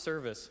awesome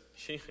service.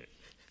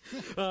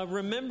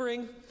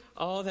 Remembering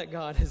all that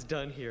God has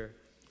done here.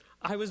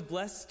 I was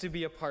blessed to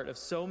be a part of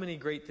so many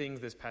great things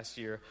this past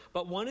year,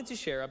 but wanted to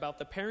share about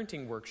the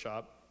parenting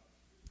workshop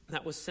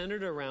that was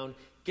centered around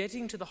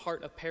Getting to the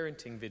Heart of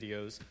Parenting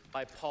videos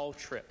by Paul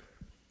Tripp.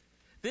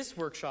 This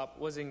workshop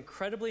was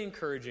incredibly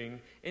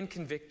encouraging and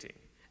convicting,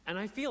 and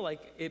I feel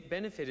like it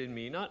benefited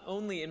me not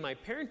only in my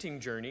parenting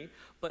journey,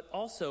 but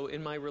also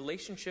in my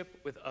relationship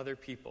with other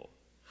people.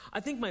 I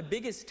think my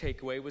biggest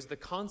takeaway was the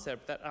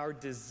concept that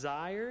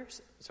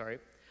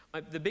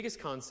the biggest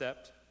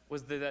concept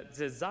was that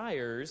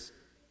desires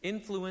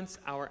influence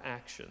our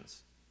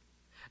actions.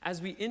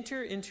 As we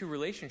enter into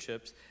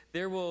relationships,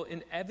 there will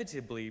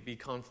inevitably be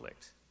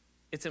conflict.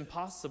 It's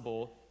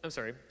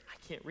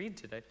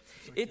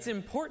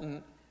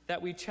important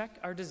that we check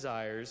our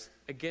desires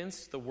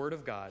against the Word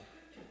of God,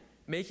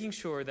 making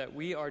sure that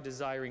we are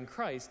desiring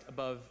Christ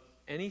above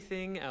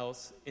anything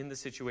else in the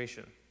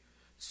situation,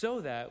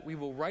 so that we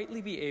will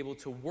rightly be able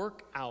to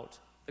work out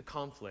the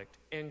conflict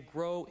and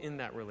grow in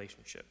that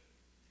relationship.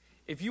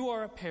 If you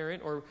are a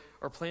parent or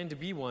plan to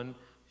be one,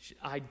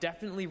 I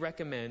definitely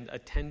recommend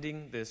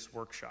attending this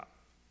workshop.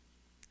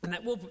 And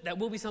that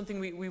will be something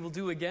we will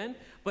do again.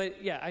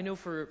 But yeah, I know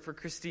for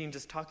Christine,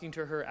 just talking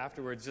to her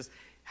afterwards, just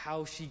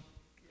how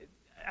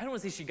I don't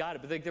want to say she got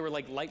it, but there were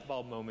like light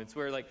bulb moments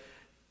where like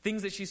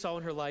things that she saw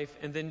in her life,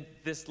 and then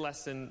these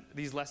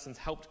lessons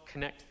helped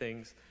connect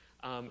things,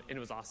 and it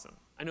was awesome.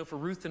 I know for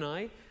Ruth and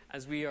I,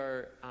 as we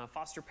are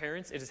foster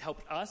parents, it has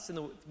helped us in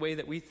the way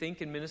that we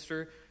think and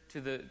minister to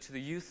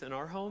the youth in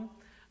our home.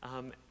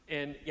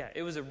 And yeah,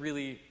 it was a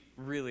really,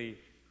 really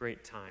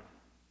great time.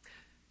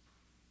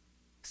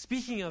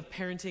 Speaking of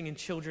parenting and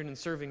children and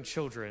serving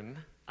children,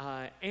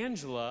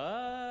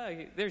 Angela,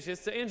 there she is.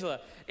 So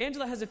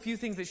Angela has a few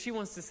things that she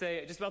wants to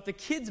say just about the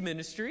kids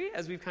ministry,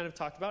 as we've kind of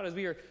talked about, as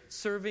we are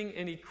serving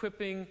and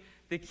equipping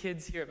the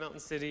kids here at Mountain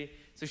City.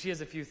 So she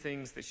has a few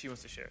things that she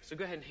wants to share. So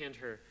go ahead and hand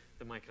her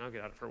the mic, and I'll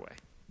get out of her way.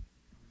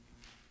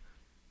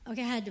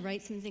 Okay, I had to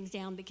write some things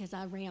down because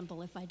I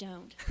ramble if I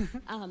don't.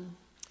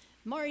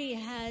 Marty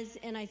has,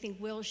 and I think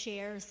will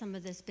share some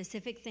of the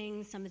specific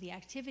things, some of the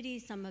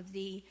activities, some of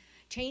the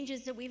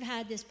changes that we've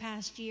had this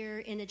past year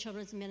in the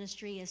children's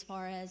ministry as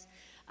far as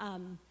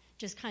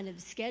just kind of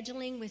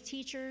scheduling with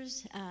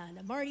teachers,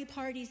 the Marty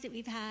parties that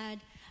we've had.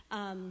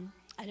 I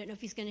don't know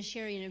if he's going to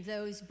share any of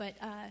those, but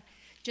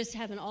just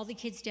having all the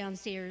kids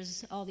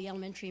downstairs, all the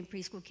elementary and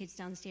preschool kids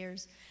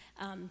downstairs,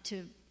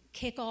 to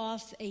kick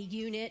off a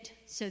unit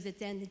so that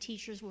then the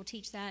teachers will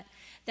teach that.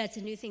 That's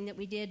a new thing that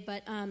we did.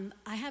 But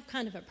I have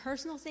kind of a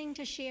personal thing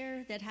to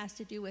share that has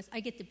to do with,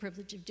 I get the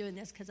privilege of doing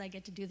this because I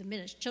get to do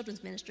the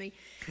children's ministry.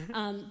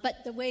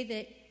 But the way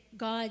that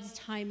God's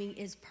timing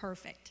is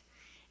perfect.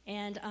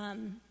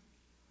 And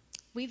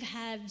we've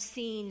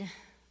seen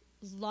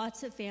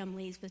lots of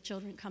families with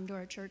children come to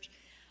our church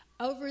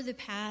over the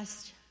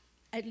past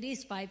at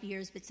least 5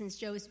 years, but since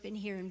Joe's been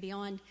here and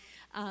beyond,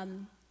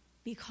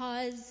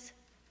 because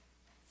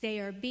they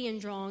are being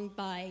drawn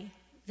by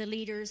the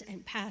leaders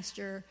and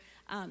pastor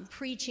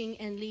preaching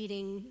and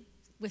leading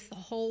with the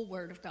whole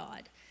Word of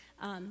God.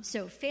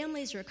 So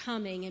families are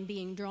coming and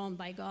being drawn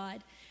by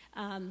God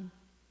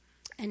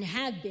and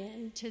have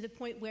been to the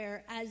point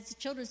where, as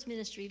children's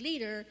ministry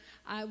leader,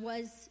 I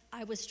was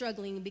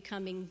struggling and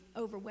becoming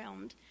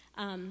overwhelmed.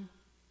 And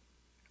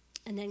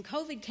then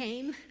COVID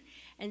came,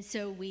 and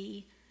so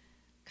we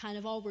kind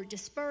of all were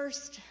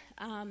dispersed.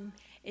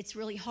 It's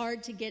really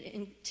hard to get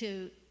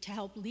into to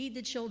help lead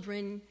the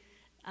children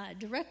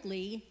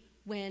directly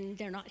when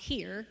they're not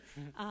here.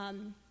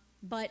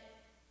 But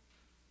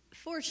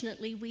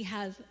fortunately, we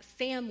have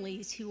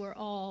families who are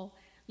all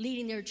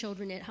leading their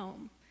children at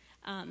home.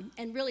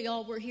 And really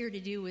all we're here to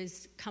do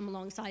is come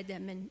alongside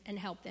them and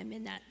help them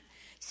in that.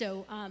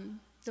 So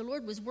the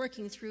Lord was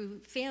working through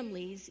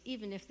families,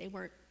 even if they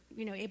weren't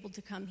able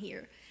to come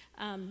here.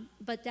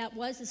 But that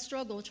was a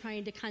struggle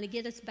trying to kind of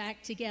get us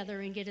back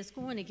together and get us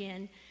going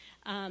again.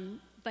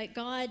 But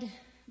God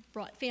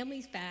brought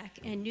families back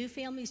and new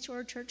families to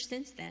our church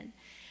since then.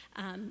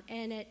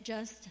 And at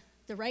just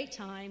the right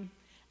time,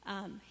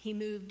 he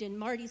moved in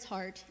Marty's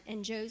heart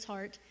and Joe's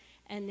heart,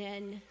 and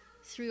then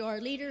through our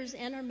leaders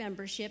and our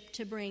membership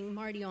to bring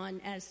Marty on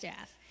as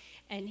staff.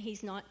 And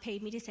he's not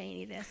paid me to say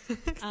any of this.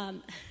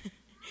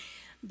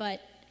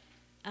 But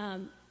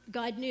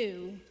God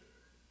knew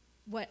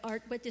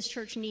what this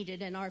church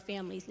needed and our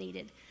families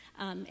needed.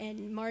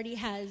 And Marty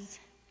has,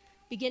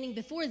 beginning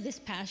before this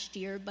past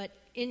year, but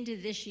into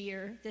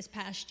this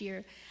past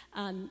year,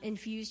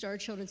 infused our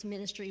children's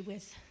ministry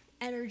with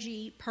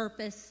energy,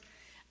 purpose,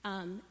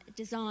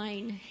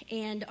 design,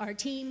 and our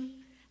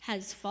team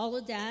has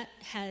followed that,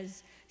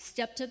 has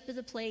stepped up to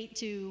the plate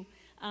to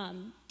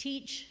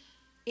teach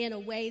in a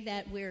way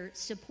that we're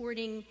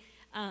supporting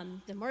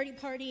the Marty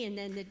Party, and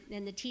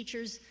then the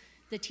teachers.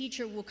 The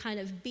teacher will kind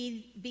of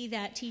be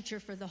that teacher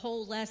for the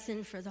whole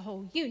lesson, for the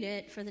whole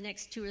unit, for the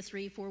next 2 or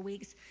 3, 4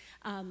 weeks,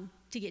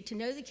 to get to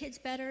know the kids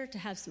better, to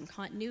have some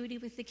continuity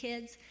with the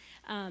kids.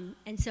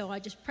 And so I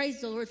just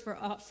praise the Lord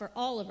for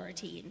all of our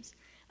teams.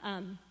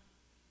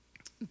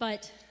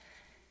 But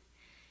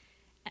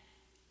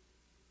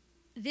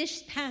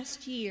this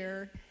past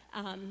year,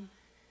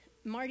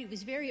 Marty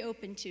was very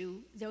open to,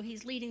 though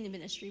he's leading the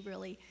ministry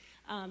really,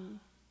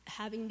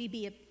 having me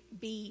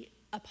be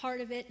a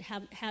part of it,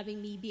 having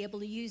me be able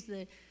to use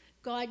the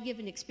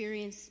God-given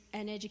experience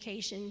and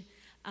education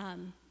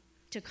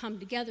to come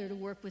together to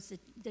work with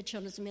the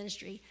children's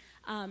ministry.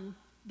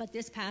 But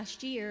this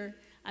past year,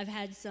 I've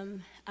had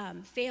some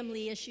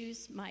family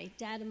issues. My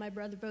dad and my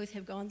brother both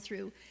have gone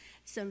through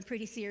some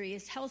pretty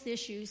serious health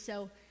issues,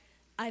 so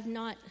I've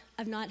not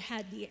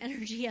had the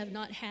energy, I've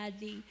not had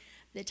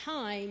the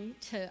time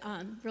to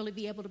really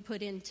be able to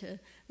put into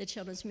the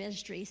children's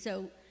ministry.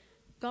 So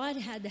God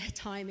had that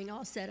timing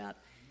all set up.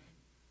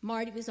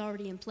 Marty was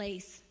already in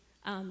place.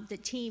 The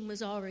team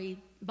was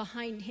already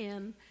behind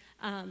him.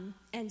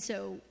 And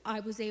so I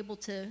was able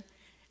to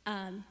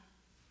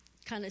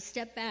kind of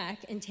step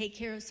back and take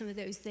care of some of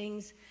those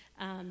things.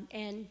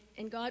 And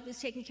God was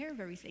taking care of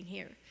everything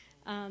here.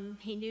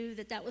 He knew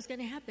that was going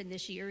to happen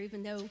this year,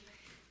 even though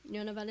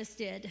none of us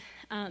did.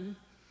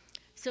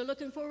 So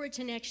looking forward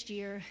to next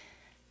year,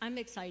 I'm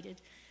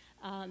excited.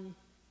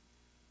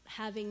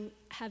 Having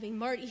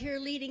Marty here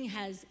leading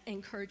has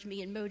encouraged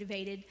me and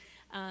motivated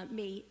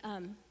me.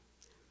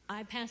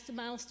 I passed a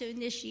milestone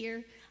this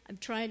year. I'm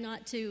trying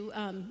not to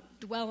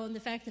dwell on the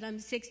fact that I'm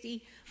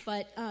 60,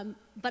 but I'm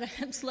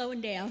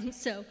slowing down.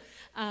 So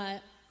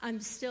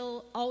I'm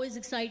still always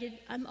excited.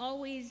 I'm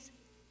always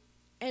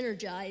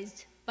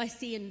energized by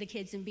seeing the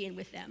kids and being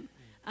with them.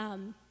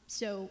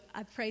 So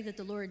I pray that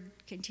the Lord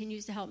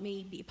continues to help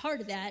me be a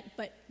part of that,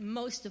 but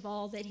most of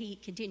all that he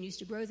continues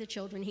to grow the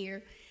children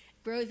here,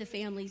 grow the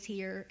families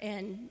here,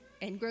 and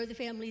grow the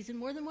families in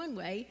more than one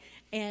way.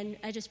 And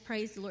I just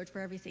praise the Lord for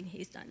everything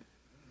he's done.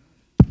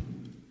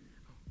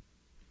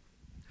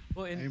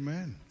 Well,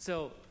 amen.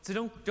 So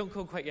don't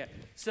go quite yet.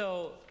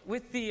 So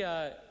with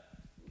the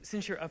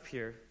since you're up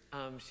here,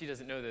 she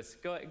doesn't know this.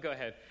 Go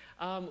ahead.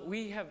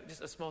 We have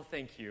just a small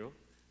thank you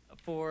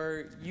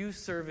for you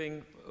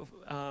serving.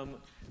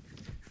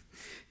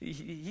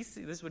 This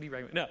is what he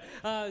recommended.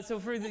 No. So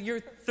for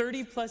your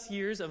 30 plus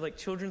years of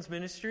children's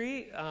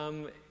ministry,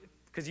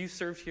 because you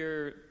served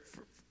here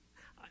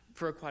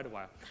for quite a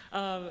while,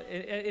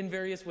 in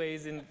various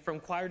ways, from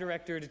choir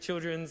director to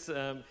children's.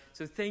 So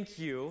thank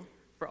you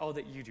for all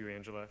that you do,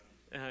 Angela.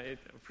 I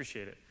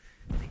appreciate it.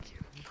 Thank you.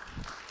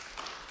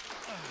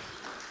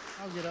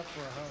 I'll get up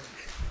for a hug.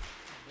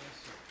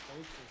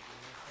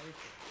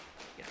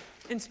 Yeah.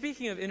 And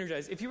speaking of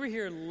Energize, if you were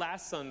here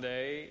last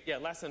Sunday,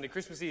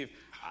 Christmas Eve,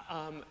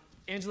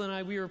 Angela and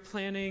I, we were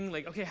planning,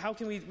 okay, how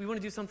can we want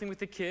to do something with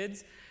the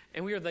kids,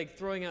 and we were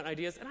throwing out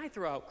ideas, and I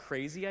throw out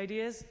crazy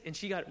ideas, and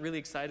she got really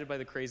excited by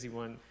the crazy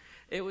one.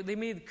 They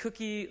made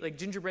cookie,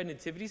 gingerbread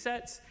nativity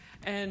sets,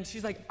 and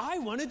she's like, I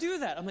want to do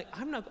that. I'm like,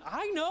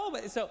 I know,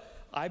 but so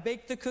I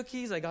baked the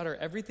cookies, I got her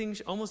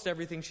almost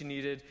everything she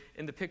needed,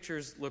 and the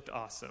pictures looked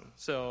awesome.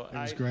 So it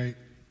was great.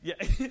 Yeah.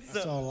 I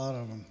saw a lot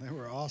of them. They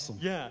were awesome.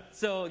 Yeah.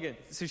 So again,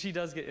 she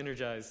does get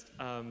energized.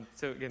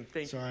 So again,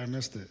 thank you. Sorry, I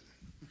missed it.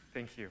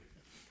 Thank you.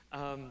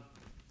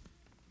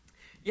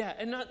 Yeah,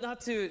 and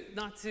not to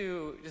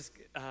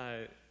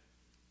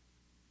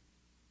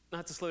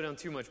slow down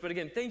too much, but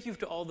again, thank you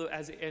to all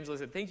as Angela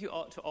said, thank you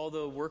to all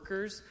the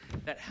workers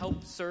that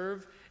help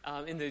serve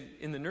in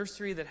the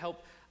nursery, that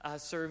help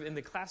serve in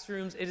the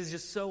classrooms. It is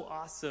just so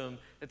awesome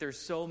that there's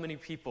so many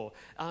people.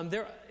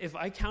 If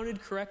I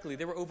counted correctly,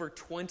 there were over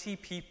 20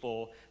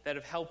 people that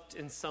have helped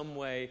in some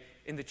way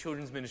in the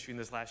children's ministry in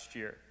this last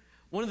year.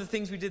 One of the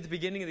things we did at the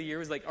beginning of the year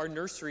was our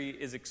nursery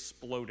is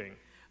exploding.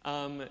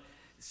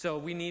 So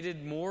we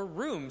needed more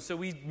room. So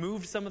we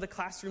moved some of the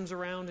classrooms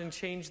around and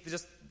changed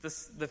just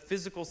the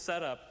physical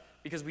setup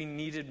because we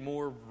needed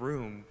more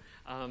room.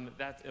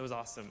 It was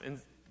awesome. And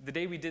the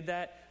day we did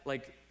that,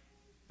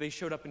 they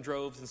showed up in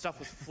droves and stuff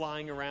was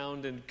flying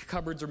around and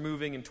cupboards are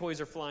moving and toys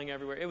are flying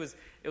everywhere. It was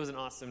an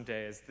awesome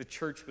day as the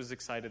church was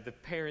excited. The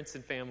parents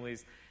and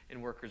families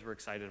and workers were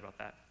excited about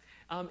that.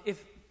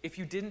 If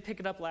you didn't pick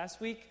it up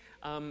last week,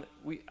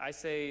 I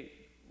say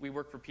we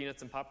work for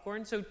peanuts and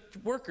popcorn. So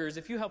workers,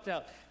 if you helped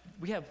out,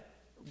 we have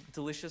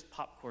delicious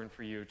popcorn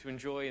for you to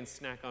enjoy and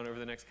snack on over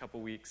the next couple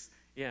weeks.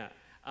 Yeah.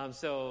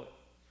 So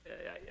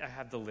I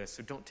have the list,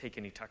 so don't take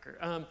any, Tucker.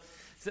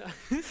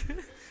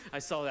 I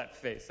saw that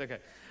face. Okay.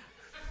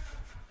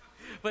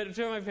 But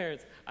to my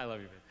parents, I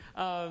love you,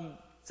 man.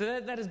 So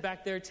that is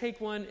back there. Take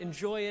one,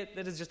 enjoy it.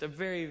 That is just a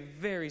very,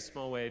 very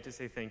small way to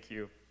say thank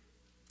you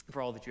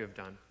for all that you have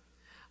done.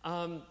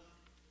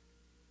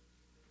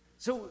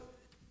 So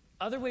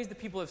other ways that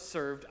people have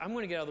served, I'm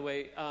going to get out of the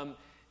way.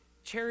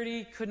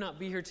 Charity could not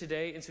be here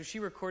today, and so she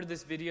recorded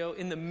this video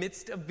in the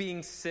midst of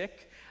being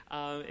sick,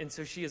 and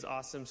so she is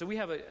awesome. So we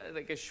have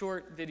a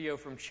short video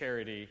from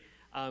Charity,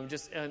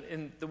 just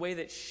in the way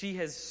that she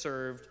has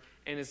served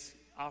and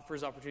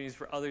offers opportunities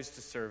for others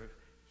to serve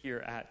here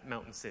at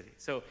Mountain City.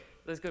 So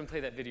let's go and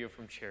play that video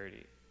from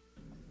Charity.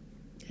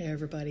 Hey,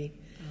 everybody.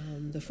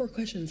 The 4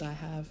 questions I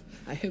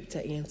hope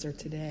to answer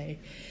today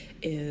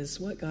is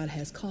what God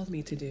has called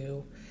me to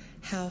do,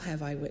 how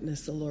have I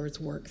witnessed the Lord's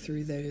work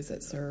through those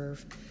that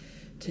serve,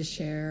 to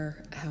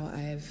share how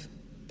I've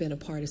been a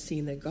part of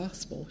seeing the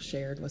gospel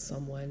shared with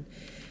someone,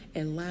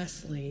 and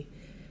lastly,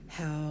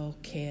 how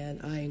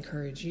can I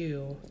encourage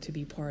you to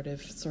be part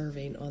of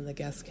serving on the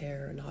guest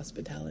care and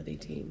hospitality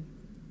team?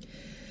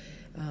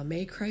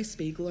 May Christ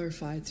be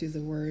glorified through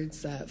the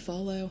words that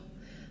follow,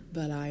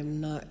 but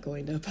I'm not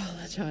going to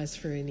apologize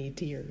for any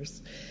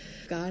tears.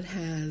 God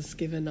has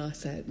given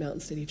us at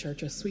Mountain City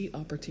Church a sweet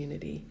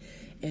opportunity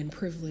and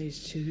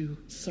privilege to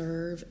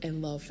serve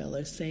and love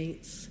fellow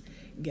saints,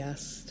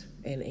 guests,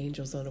 and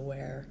angels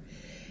unaware.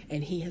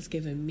 And he has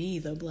given me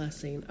the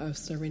blessing of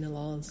serving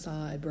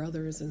alongside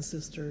brothers and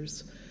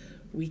sisters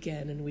week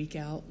in and week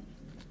out.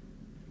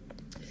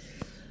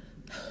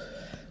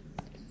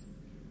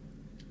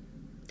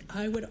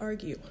 I would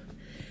argue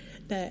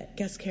that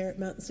guest care at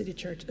Mountain City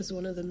Church is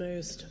one of the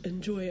most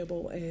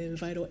enjoyable and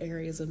vital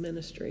areas of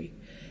ministry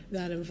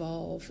that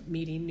involve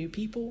meeting new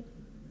people,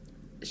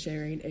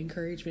 sharing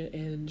encouragement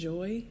and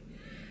joy,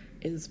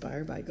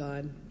 inspired by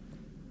God.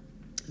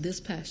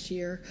 This past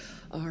year,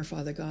 our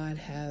Father God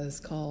has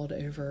called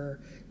over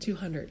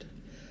 200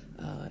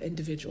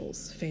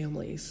 individuals,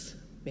 families,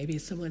 maybe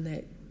someone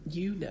that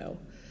you know,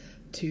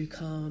 to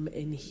come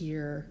and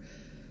hear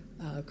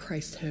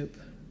Christ's hope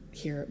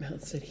here at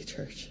Mountain City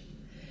Church.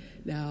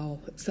 Now,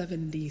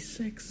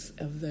 76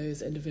 of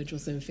those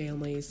individuals and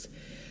families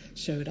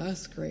showed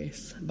us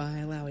grace by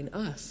allowing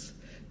us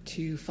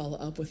to follow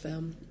up with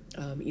them,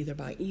 either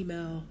by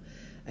email,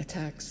 a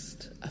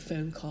text, a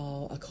phone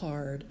call, a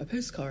card, a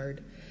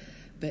postcard,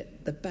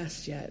 but the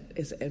best yet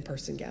is an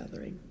in-person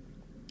gathering.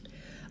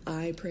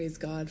 I praise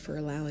God for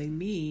allowing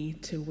me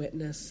to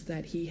witness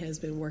that He has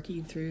been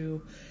working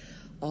through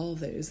all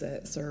those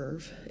that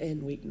serve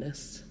in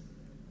weakness,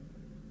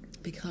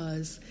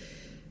 because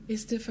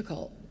it's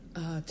difficult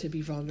to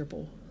be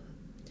vulnerable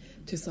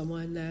to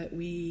someone that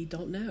we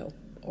don't know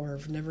or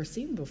have never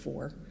seen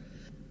before.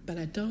 But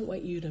I don't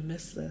want you to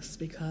miss this,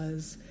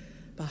 because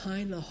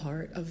behind the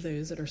heart of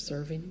those that are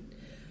serving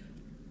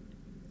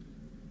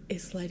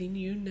is letting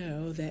you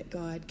know that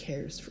God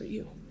cares for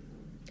you.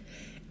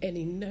 And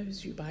He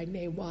knows you by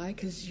name. Why?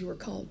 Because you were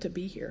called to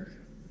be here.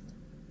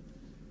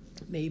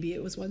 Maybe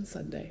it was one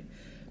Sunday.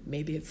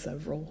 Maybe it's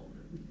several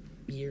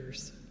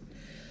years.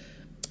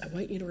 I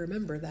want you to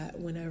remember that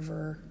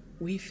whenever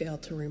we fail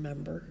to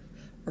remember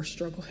or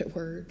struggle at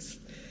words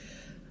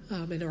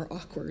and are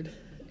awkward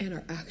in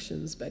our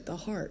actions, but the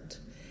heart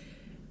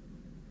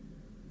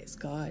is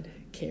God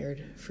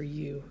cared for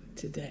you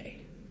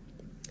today.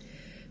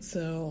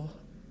 So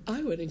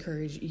I would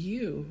encourage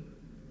you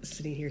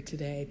sitting here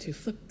today to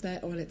flip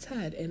that on its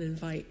head and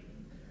invite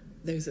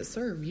those that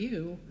serve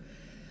you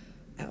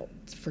out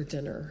for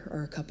dinner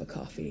or a cup of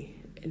coffee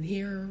and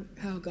hear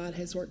how God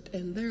has worked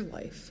in their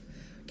life.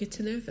 Get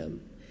to know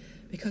them,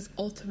 because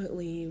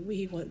ultimately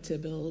we want to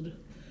build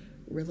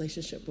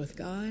relationship with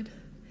God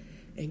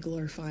and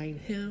glorifying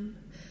Him,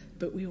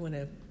 but we want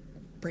to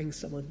bring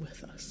someone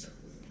with us.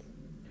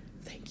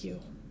 Thank you.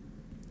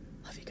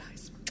 Love you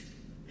guys.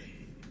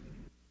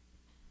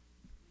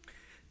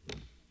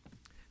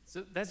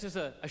 So that's just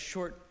a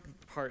short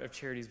part of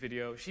Charity's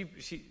video. She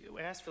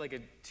asked for like a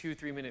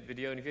 2-3 minute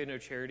video, and if you had no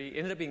Charity, it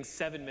ended up being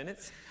 7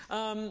 minutes.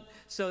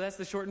 So that's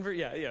the shortened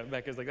version. Yeah,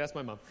 Becca's like, that's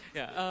my mom.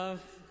 Yeah.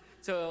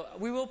 So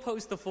we will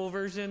post the full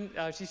version.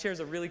 She shares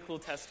a really cool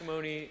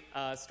testimony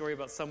story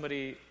about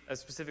somebody, a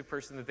specific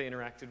person that they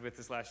interacted with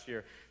this last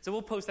year. So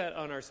we'll post that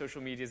on our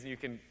social medias, and you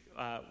can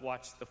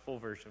watch the full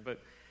version.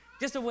 But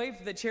just a way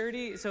that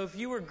Charity, so if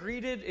you were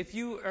greeted, if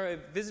you are a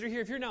visitor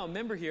here, if you're now a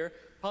member here,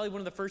 probably one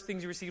of the first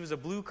things you received was a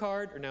blue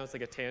card, or now it's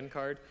like a tan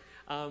card.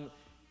 And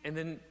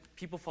then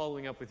people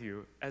following up with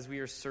you as we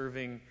are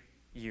serving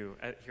you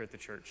here at the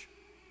church.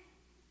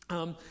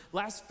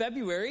 Last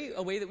February,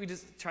 a way that we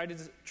just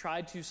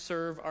tried to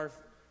serve our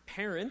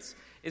parents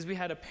is we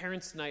had a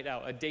parents' night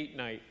out, a date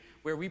night,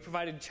 where we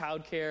provided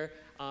childcare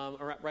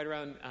right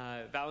around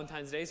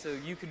Valentine's Day, so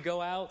you could go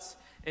out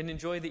and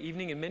enjoy the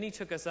evening, and many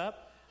took us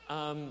up.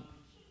 I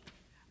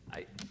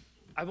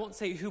won't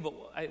say who, but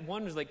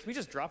one was like, can we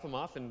just drop them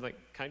off and like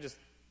kind of just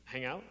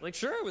hang out? Like,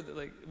 sure,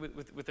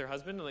 with their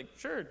husband, and like,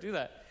 sure, do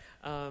that.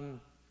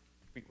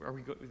 They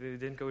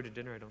didn't go to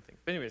dinner, I don't think.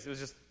 But anyways, it was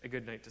just a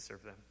good night to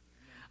serve them.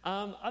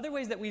 Other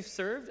ways that we've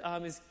served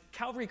is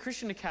Calvary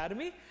Christian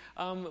Academy.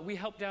 We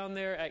help down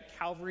there at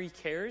Calvary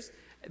Cares.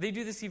 They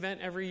do this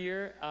event every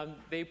year.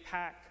 They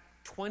pack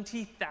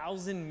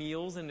 20,000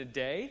 meals in a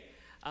day,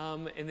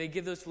 and they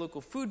give those to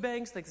local food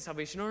banks like the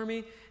Salvation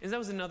Army. And that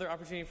was another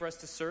opportunity for us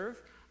to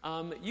serve.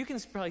 You can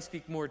probably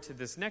speak more to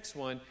this next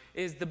one,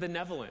 is the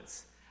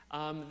benevolence.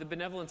 The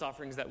benevolence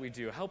offerings that we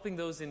do, helping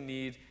those in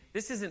need.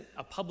 This isn't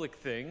a public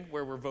thing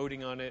where we're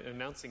voting on it and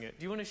announcing it.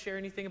 Do you want to share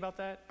anything about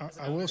that?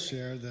 I will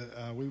share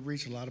that we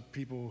reach a lot of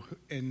people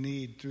in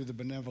need through the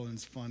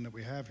benevolence fund that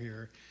we have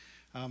here.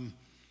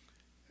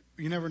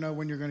 You never know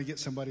when you're going to get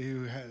somebody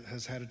who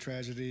has had a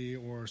tragedy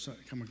or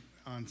come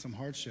on some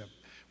hardship.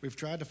 We've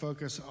tried to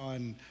focus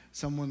on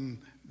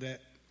someone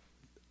that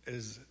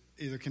is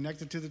either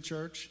connected to the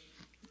church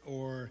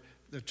or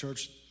the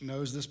church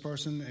knows this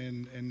person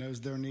and knows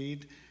their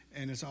need,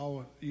 and it's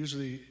all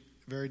usually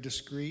very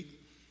discreet.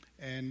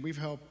 And we've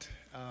helped,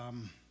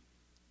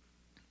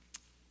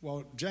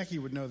 Jackie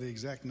would know the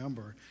exact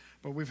number,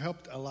 but we've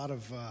helped a lot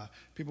of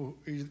people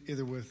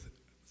either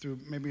through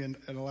maybe an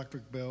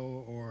electric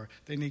bill, or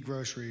they need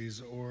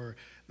groceries, or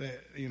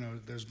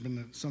there's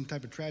been some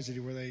type of tragedy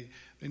where they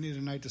need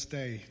a night to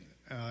stay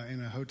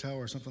in a hotel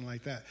or something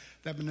like that.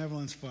 That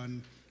benevolence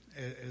fund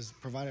is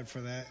provided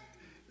for that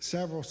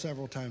several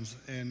times.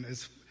 And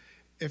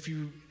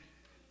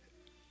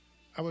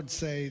I would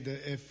say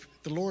that if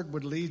the Lord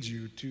would lead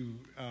you to,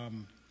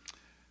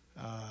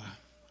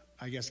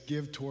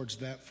 give towards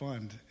that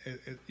fund,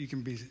 you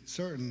can be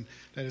certain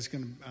that it's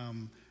going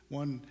to,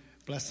 one,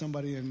 bless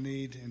somebody in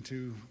need, and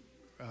two,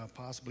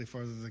 possibly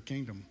further the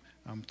kingdom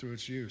through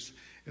its use.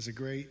 It's a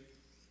great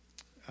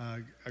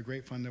a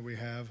great fund that we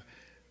have,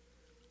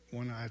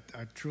 one I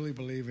truly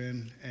believe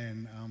in,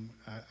 and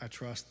I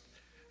trust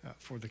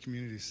for the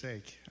community's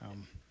sake.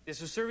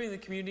 So serving the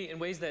community in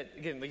ways that,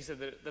 again, like you said,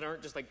 that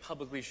aren't just like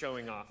publicly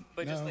showing off,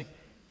 but just like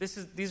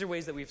these are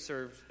ways that we've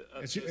served.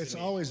 It's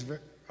always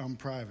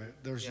private.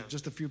 There's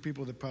just a few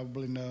people that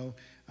probably know.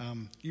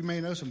 You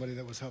may know somebody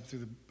that was helped through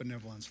the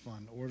Benevolence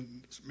Fund, or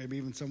maybe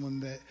even someone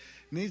that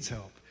needs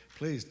help.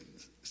 Please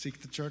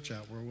seek the church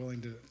out. We're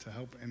willing to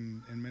help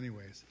in many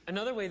ways.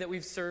 Another way that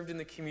we've served in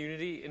the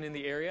community and in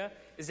the area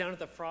is down at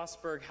the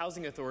Frostburg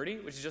Housing Authority,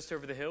 which is just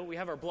over the hill. We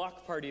have our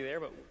block party there,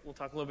 but we'll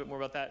talk a little bit more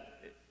about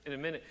that in a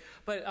minute.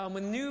 But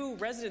when new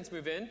residents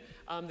move in,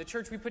 the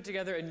church, we put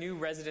together a new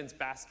residence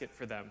basket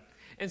for them.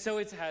 And so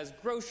it has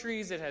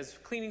groceries, it has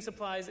cleaning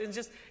supplies, and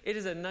it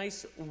is a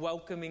nice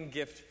welcoming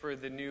gift for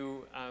the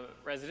new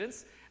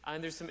residents.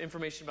 And there's some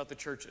information about the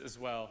church as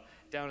well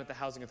down at the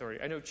Housing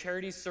Authority. I know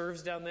Charity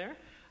serves down there,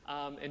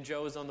 and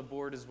Joe is on the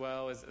board as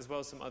well as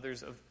some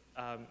others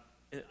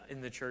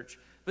in the church.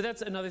 But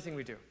that's another thing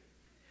we do.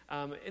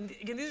 And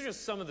again, these are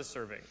just some of the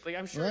serving. Like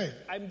I'm sure, right.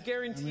 I'm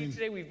guaranteed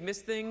today we've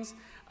missed things,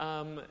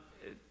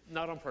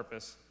 not on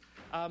purpose.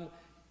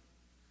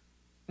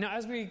 Now,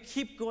 as we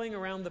keep going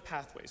around the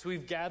pathways,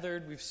 we've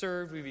gathered, we've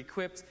served, we've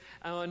equipped.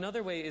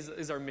 Another way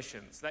is our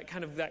missions,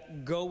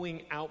 that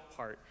going out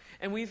part.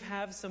 And we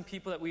have some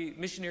people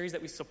missionaries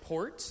that we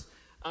support,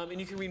 and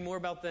you can read more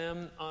about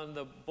them on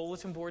the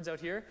bulletin boards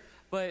out here.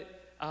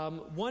 But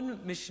one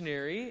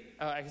missionary,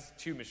 I guess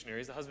two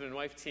missionaries, a husband and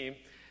wife team,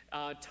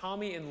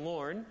 Tommy and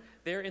Lorne,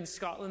 they're in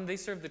Scotland. They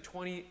serve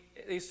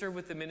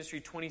with the ministry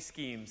 20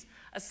 schemes.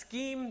 A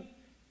scheme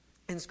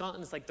in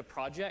Scotland is like the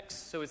projects,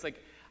 so it's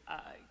like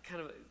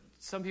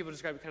some people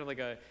describe it kind of like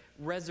a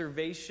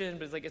reservation,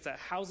 but it's a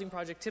housing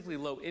project, typically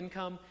low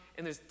income,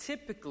 and there's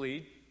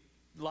typically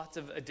lots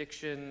of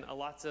addiction,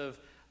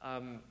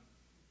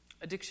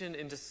 addiction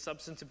and just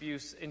substance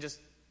abuse,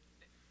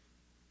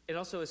 and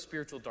also a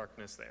spiritual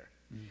darkness there.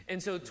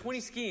 And so 20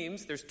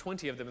 schemes, there's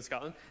 20 of them in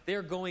Scotland, they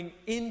are going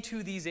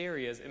into these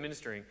areas and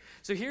ministering.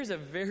 So here's a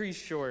very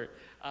short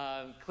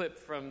clip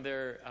from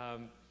their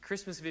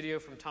Christmas video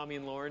from Tommy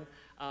and Lauren.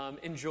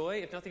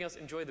 Enjoy, if nothing else,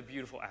 enjoy the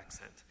beautiful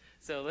accent.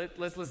 So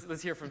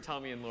let's hear from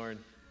Tommy and Lauren.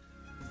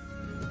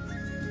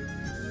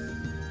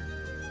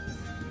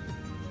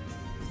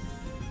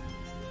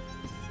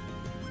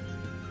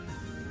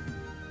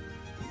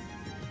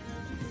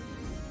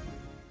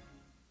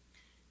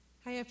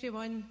 Hi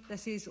everyone,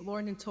 this is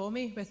Lauren and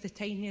Tommy with the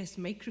tiniest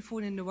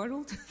microphone in the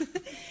world.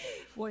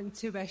 Want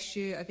to wish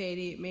you a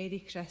very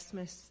Merry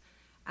Christmas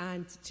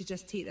and to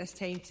just take this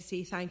time to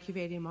say thank you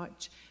very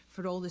much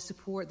for all the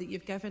support that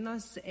you've given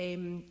us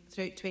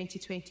throughout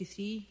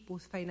 2023,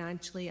 both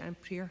financially and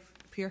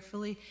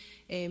prayerfully.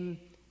 We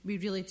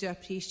really do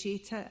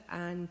appreciate it,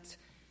 and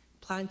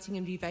planting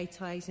and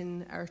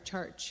revitalising our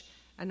church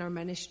and our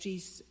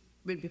ministries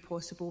wouldn't be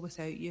possible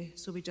without you.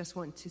 So we just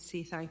want to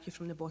say thank you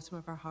from the bottom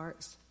of our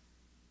hearts.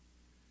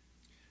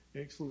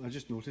 Excellent. I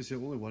just noticed that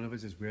only one of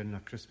us is wearing a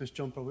Christmas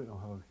jumper.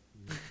 Lauren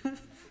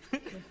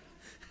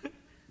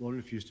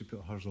refused to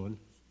put hers on.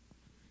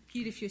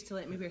 He refused to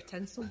let me wear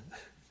tinsel.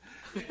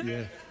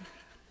 Yeah.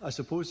 I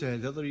suppose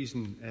the other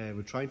reason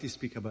we're trying to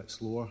speak a bit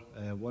slower,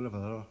 one of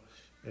our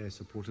other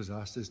supporters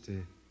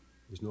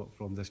who's not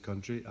from this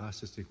country,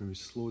 asked us to maybe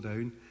slow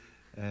down.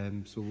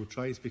 So we'll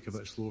try to speak a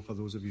bit slower for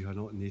those of you who are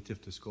not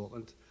native to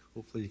Scotland.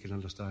 Hopefully you can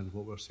understand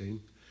what we're saying.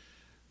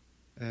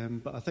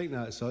 But I think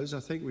that's us. I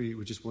think we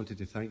just wanted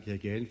to thank you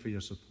again for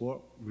your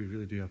support. We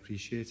really do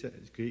appreciate it.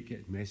 It's great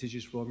getting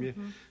messages from you.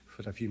 We've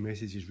had a few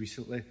messages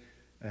recently.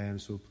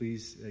 So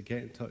please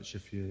get in touch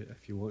if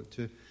you want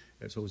to.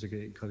 It's always a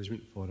great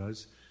encouragement for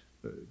us.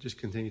 But just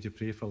continue to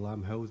pray for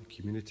Lamb Hill, the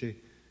community,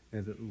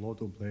 that the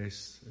Lord will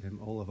bless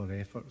all of our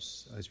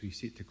efforts as we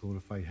seek to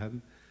glorify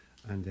Him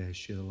and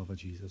share the love of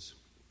Jesus.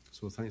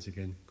 So thanks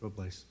again. God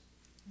bless.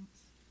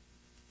 Thanks.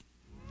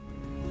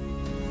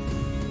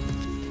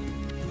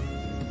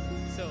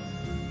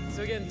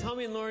 So again,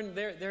 Tommy and Lauren,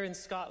 they're in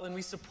Scotland.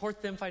 We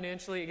support them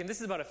financially. Again, this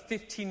is about a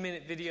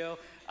 15-minute video.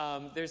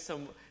 There's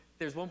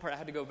one part I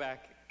had to go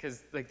back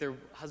because their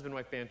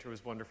husband-wife banter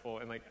was wonderful,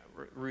 and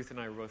Ruth and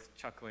I were both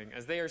chuckling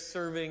as they are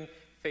serving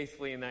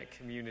faithfully in that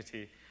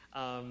community.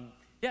 The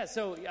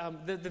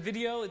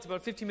video, it's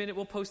about 15 minutes.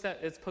 We'll post that.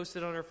 It's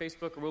posted on our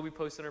Facebook, or will be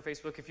posted on our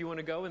Facebook if you want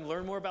to go and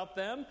learn more about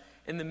them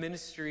and the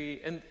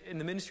ministry and in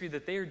the ministry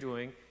that they are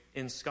doing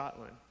in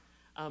Scotland.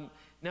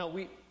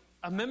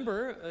 A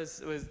member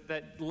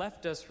that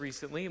left us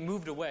recently,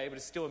 moved away, but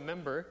is still a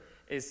member,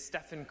 is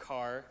Stephen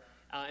Carr.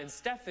 And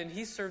Stephen,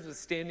 he serves with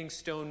Standing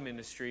Stone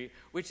Ministry,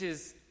 which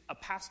is a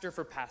pastor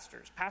for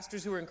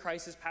pastors who are in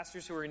crisis,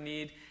 pastors who are in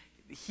need.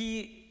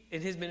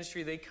 In his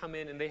ministry, they come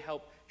in and they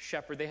help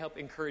shepherd, they help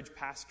encourage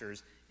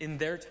pastors in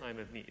their time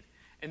of need.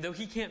 And though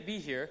he can't be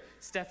here,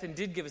 Stephen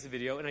did give us a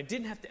video, and I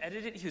didn't have to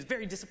edit it. He was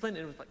very disciplined,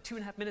 and it was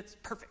 2.5 minutes,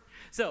 perfect.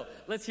 So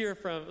let's hear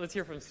from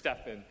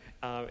Stephen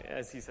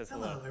as he says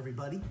hello. Hello,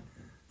 everybody,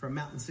 from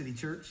Mountain City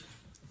Church.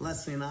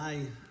 Leslie and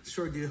I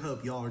sure do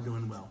hope y'all are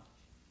doing well.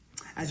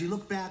 As you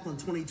look back on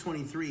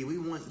 2023, we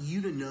want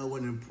you to know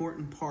what an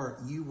important part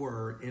you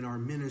were in our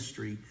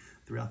ministry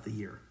throughout the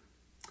year.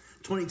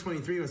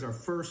 2023 was our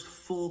first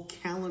full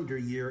calendar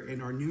year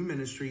in our new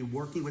ministry,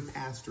 working with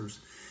pastors,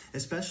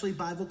 especially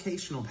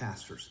bivocational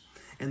pastors,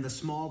 and the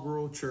small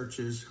rural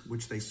churches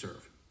which they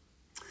serve.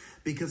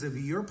 Because of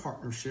your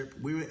partnership,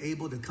 we were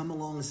able to come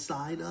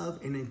alongside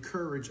of and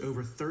encourage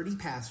over 30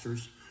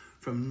 pastors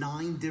from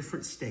 9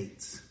 different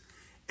states,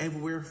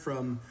 everywhere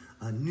from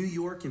New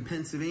York and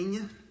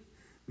Pennsylvania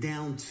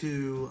down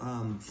to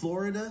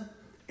Florida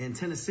and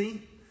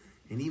Tennessee,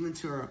 and even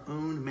to our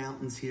own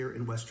mountains here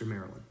in Western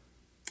Maryland.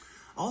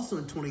 Also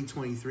in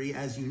 2023,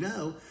 as you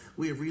know,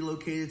 we have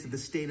relocated to the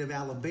state of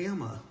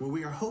Alabama, where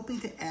we are hoping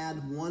to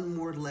add one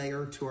more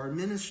layer to our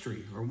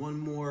ministry, or one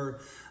more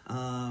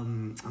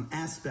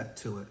aspect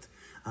to it.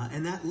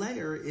 And that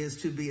layer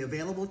is to be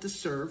available to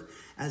serve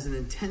as an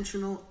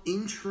intentional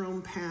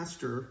interim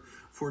pastor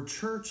for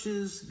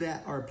churches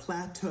that are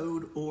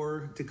plateaued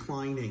or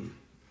declining.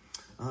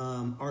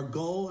 Our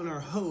goal and our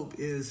hope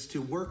is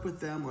to work with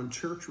them on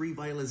church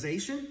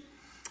revitalization,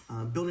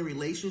 building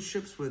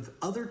relationships with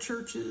other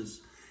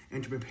churches,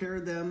 and to prepare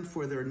them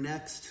for their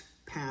next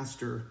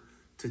pastor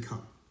to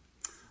come.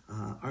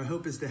 Our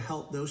hope is to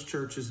help those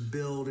churches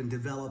build and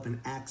develop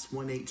an Acts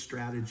 1:8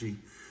 strategy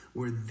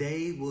where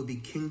they will be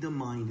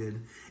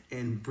kingdom-minded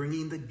and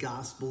bringing the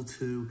gospel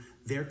to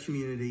their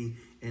community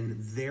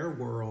and their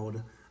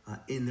world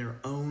in their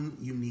own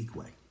unique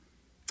way.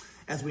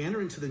 As we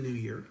enter into the new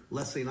year,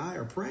 Leslie and I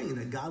are praying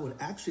that God would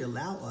actually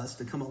allow us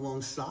to come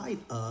alongside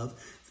of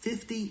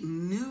 50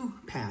 new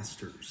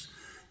pastors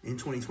in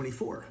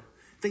 2024.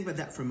 Think about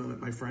that for a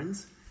moment, my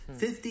friends.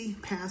 50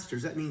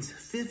 pastors, that means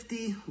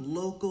 50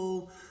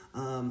 local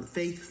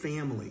faith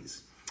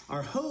families.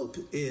 Our hope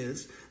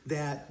is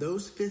that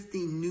those 50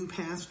 new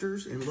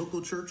pastors in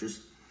local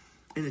churches,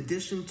 in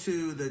addition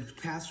to the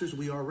pastors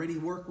we already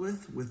work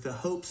with the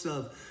hopes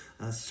of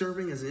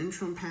serving as an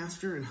interim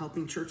pastor and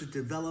helping churches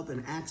develop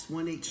an Acts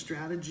 1:8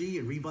 strategy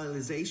and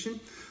revitalization,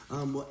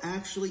 will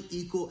actually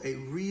equal a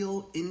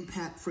real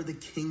impact for the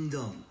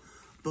kingdom,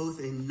 both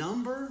in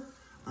number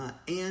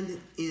and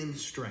in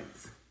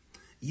strength.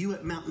 You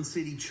at Mountain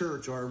City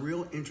Church are a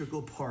real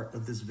integral part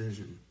of this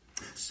vision.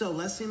 So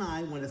Leslie and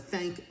I want to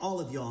thank all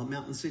of y'all at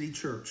Mountain City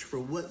Church for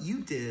what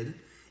you did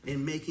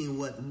in making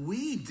what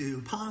we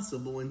do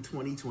possible in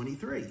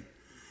 2023,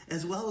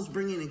 as well as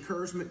bringing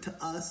encouragement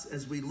to us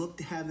as we look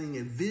to having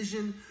a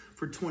vision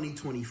for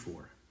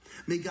 2024.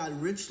 May God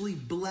richly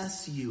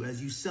bless you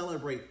as you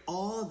celebrate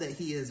all that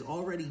he has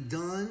already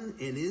done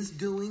and is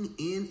doing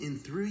in and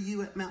through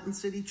you at Mountain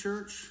City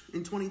Church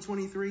in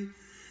 2023,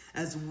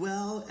 as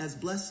well as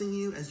blessing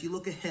you as you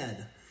look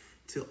ahead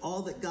to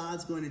all that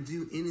God's going to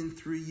do in and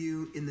through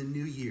you in the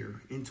new year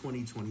in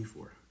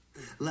 2024.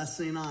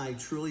 Leslie and I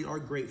truly are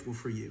grateful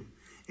for you,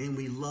 and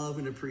we love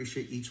and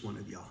appreciate each one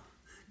of y'all.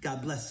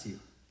 God bless you,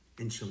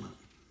 and shalom.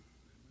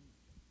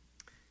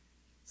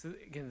 So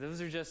again, those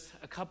are just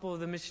a couple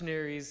of the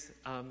missionaries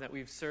that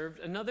we've served.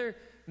 Another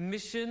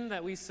mission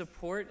that we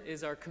support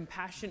is our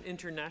Compassion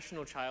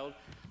International child,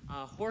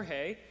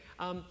 Jorge.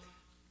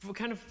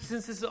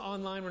 Since this is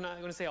online, we're not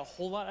going to say a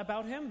whole lot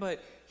about him,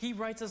 but he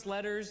writes us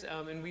letters,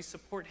 and we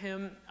support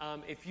him.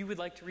 If you would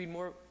like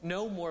to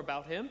know more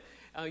about him,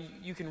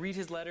 you can read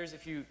his letters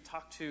if you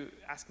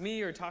ask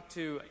me or talk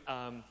to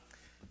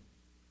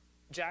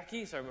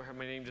Jackie. Sorry, her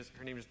name just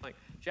blanked.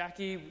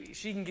 Jackie,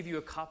 she can give you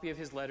a copy of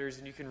his letters,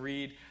 and you can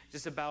read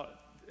just about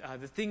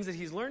the things that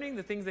he's learning,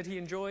 the things that he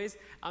enjoys,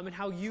 and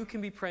how you can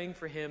be praying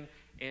for him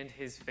and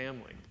his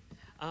family.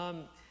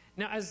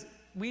 Now, as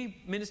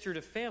we minister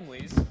to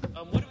families,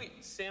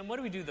 what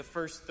do we do the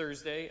first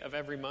Thursday of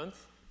every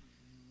month?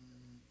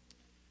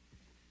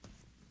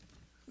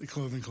 The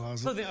clothing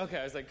closet. Okay,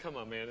 I was like, come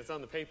on, man, it's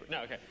on the paper.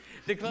 No, okay.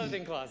 The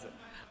clothing closet.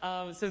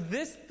 So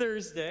this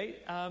Thursday,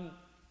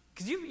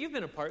 because you've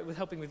been a part with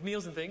helping with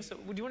meals and things, so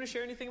do you want to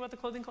share anything about the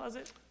clothing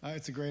closet?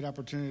 It's a great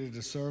opportunity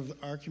to serve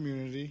our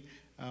community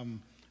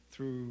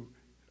through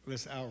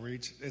this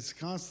outreach. It's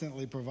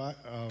constantly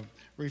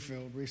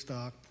refilled,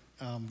 restocked.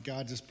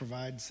 God just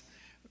provides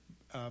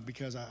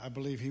because I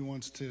believe he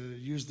wants to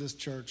use this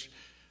church,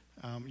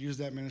 use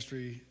that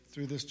ministry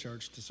through this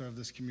church to serve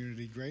this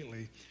community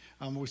greatly.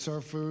 We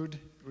serve food.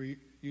 We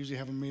usually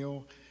have a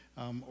meal,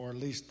 or at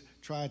least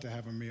try to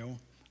have a meal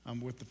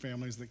with the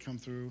families that come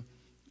through.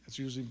 It's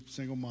usually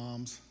single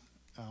moms,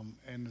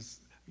 and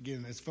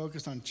it's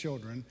focused on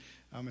children.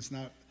 It's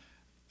not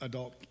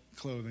adult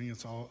clothing.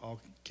 It's all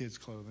kids'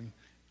 clothing.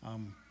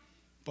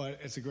 But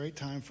it's a great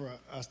time for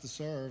us to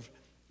serve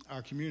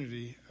our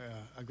community,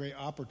 a great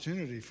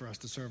opportunity for us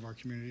to serve our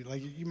community.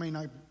 Like, you may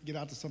not get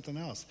out to something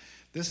else.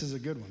 This is a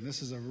good one.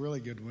 This is a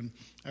really good one.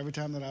 Every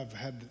time that I've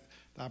had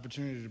the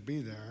opportunity to be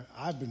there,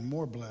 I've been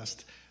more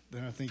blessed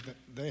than I think that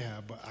they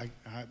have. But I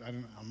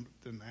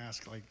didn't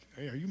ask, like,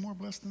 hey, are you more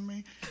blessed than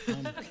me?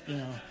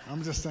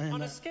 I'm just saying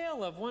on that. A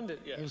scale of 1 to...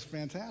 Yeah. It was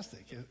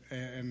fantastic.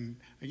 And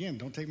again,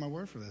 don't take my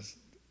word for this.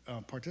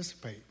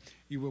 participate,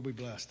 you will be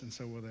blessed, and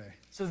so will they.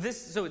 So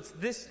this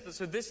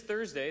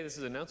Thursday, this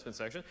is the announcement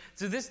section.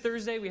 So this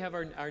Thursday we have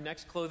our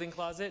next clothing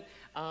closet,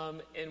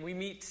 and we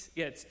meet.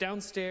 Yeah, it's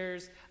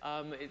downstairs.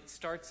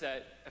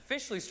 It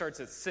officially starts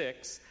at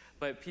 6,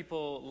 but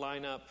people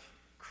line up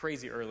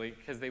crazy early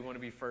because they want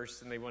to be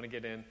first and they want to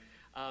get in.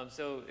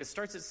 So it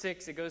starts at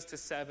 6. It goes to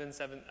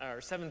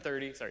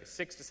 7:30. Sorry,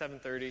 6 to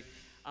 7:30.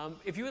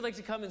 If you would like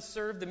to come and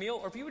serve the meal,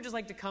 or if you would just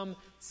like to come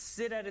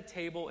sit at a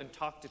table and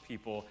talk to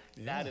people,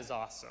 that is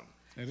awesome.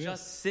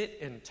 Just sit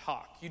and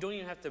talk. You don't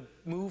even have to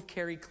move,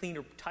 carry, clean,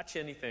 or touch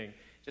anything.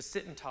 Just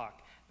sit and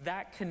talk.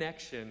 That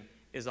connection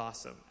is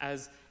awesome.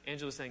 As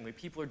Angela was saying,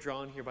 people are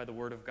drawn here by the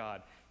Word of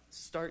God.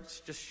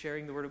 Start just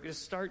sharing the Word of God.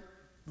 Just start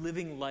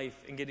living life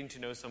and getting to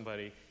know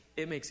somebody.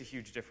 It makes a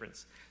huge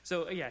difference.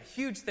 So,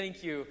 huge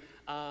thank you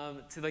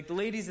to the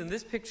ladies in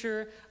this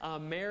picture.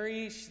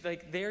 Mary,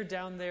 they're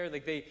down there.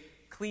 They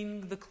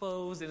clean the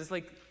clothes, and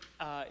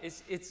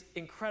it's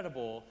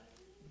incredible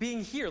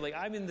being here.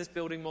 I'm in this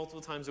building multiple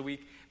times a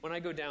week. When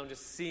I go down,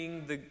 just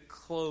seeing the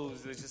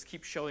clothes that just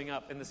keep showing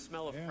up and the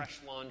smell of fresh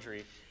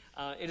laundry,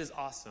 it is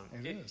awesome.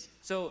 It is.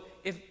 So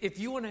if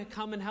you want to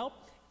come and help,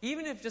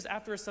 even if just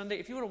after a Sunday,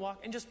 if you want to walk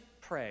and just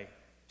pray.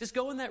 Just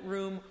go in that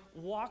room,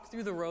 walk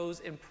through the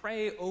rows, and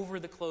pray over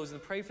the clothes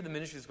and pray for the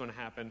ministry that's going to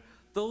happen.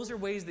 Those are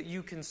ways that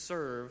you can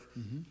serve,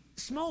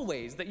 small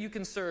ways that you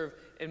can serve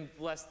and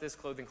bless this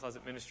clothing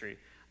closet ministry.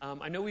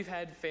 I know we've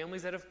had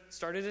families that have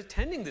started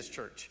attending this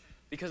church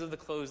because of the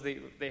clothes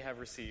they have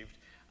received.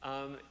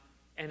 And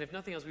if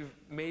nothing else, we've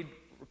made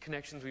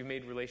connections, we've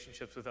made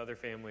relationships with other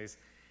families,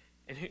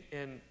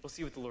 and we'll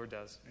see what the Lord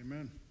does.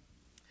 Amen.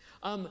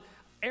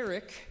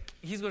 Eric,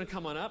 he's going to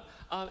come on up.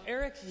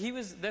 Eric,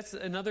 that's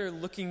another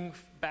looking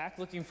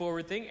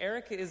forward thing.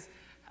 Eric is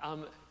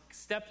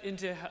stepped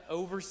into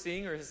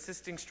overseeing or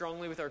assisting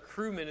strongly with our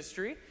crew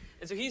ministry.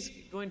 And so he's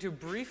going to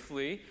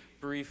briefly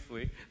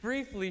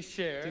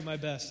share. Do my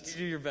best.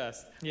 Do your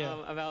best. Yeah.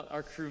 About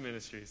our crew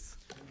ministries.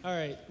 All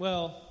right.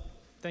 Well,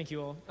 thank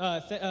you all.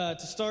 To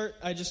start,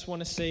 I just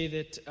want to say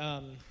that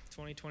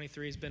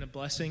 2023 has been a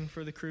blessing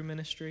for the crew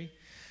ministry.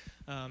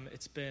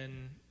 It's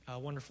been a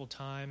wonderful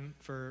time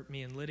for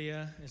me and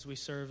Lydia as we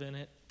serve in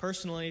it.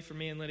 Personally, for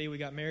me and Lydia, we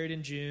got married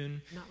in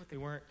June. We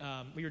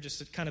were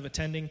just kind of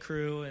attending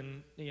crew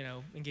and,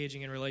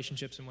 engaging in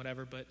relationships and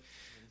whatever, but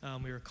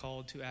we were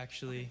called to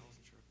actually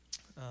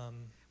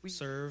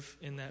serve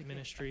in that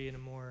ministry in a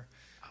more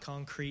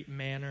concrete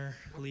manner,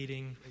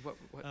 leading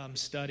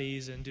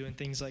studies and doing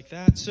things like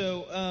that.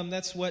 So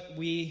that's what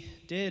we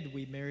did.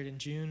 We married in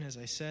June, as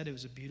I said. It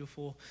was a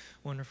beautiful,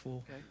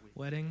 wonderful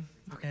wedding,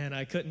 and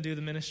I couldn't do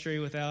the ministry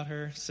without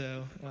her.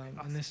 So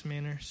in this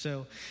manner,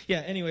 so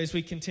anyways,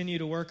 we continue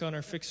to work on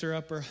our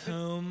fixer-upper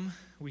home.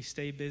 We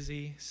stay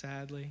busy,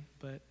 sadly,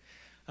 but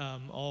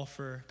all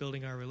for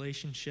building our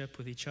relationship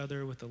with each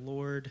other, with the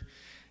Lord,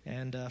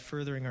 and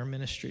furthering our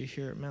ministry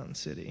here at Mountain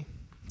City.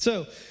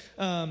 So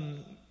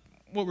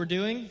what we're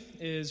doing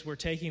is we're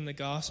taking the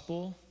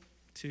gospel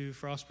to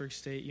Frostburg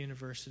State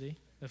University,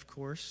 of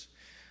course,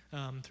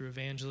 through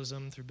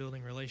evangelism, through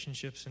building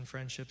relationships and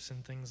friendships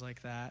and things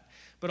like that.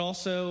 But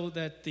also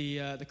that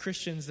the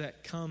Christians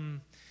that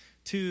come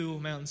to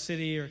Mountain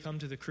City or come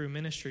to the crew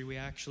ministry, we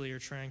actually are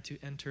trying to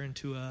enter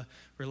into a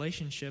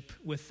relationship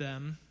with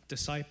them,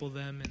 disciple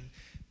them, and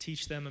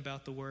teach them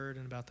about the word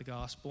and about the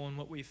gospel. And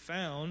what we've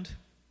found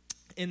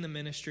in the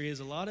ministry is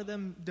a lot of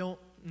them don't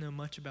know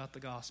much about the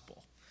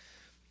gospel.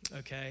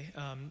 Okay,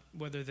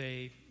 whether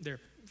their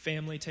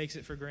family takes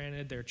it for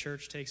granted, their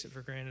church takes it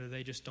for granted, or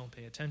they just don't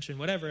pay attention,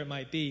 whatever it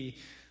might be,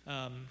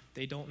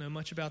 they don't know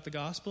much about the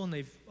gospel, and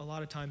they've a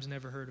lot of times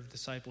never heard of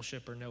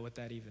discipleship or know what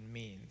that even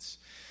means.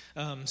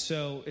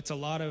 So it's a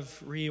lot of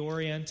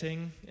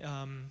reorienting,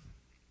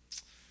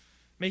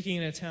 making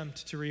an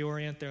attempt to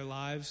reorient their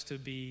lives to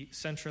be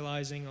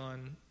centralizing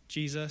on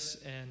Jesus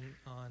and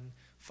on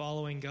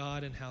following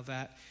God, and how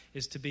that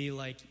is to be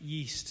like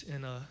yeast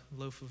in a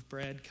loaf of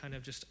bread, kind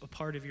of just a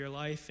part of your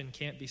life and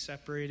can't be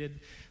separated,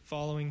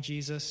 following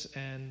Jesus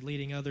and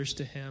leading others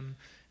to him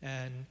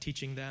and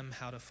teaching them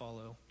how to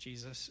follow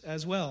Jesus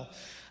as well.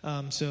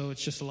 So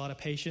it's just a lot of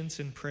patience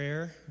and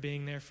prayer,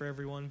 being there for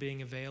everyone,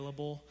 being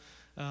available.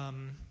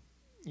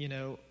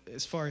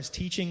 As far as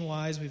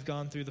teaching-wise, we've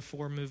gone through the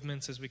 4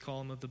 movements, as we call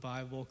them, of the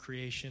Bible: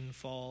 creation,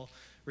 fall,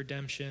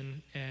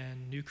 redemption,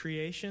 and new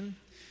creation.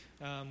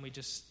 We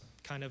just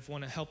kind of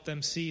want to help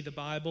them see the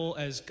Bible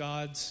as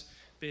God's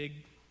big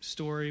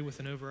story with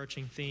an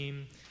overarching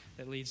theme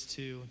that leads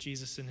to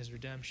Jesus and his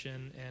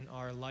redemption and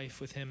our life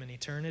with him in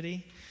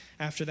eternity.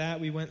 After that,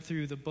 we went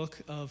through the book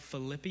of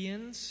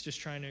Philippians,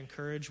 just trying to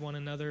encourage one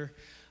another,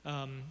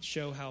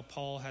 show how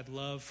Paul had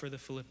love for the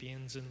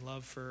Philippians and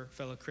love for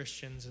fellow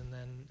Christians, and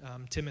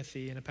then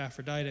Timothy and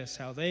Epaphroditus,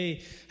 how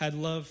they had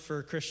love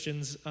for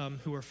Christians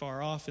who were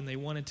far off, and they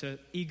wanted to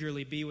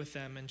eagerly be with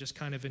them, and just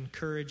kind of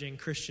encouraging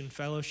Christian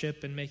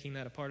fellowship and making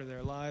that a part of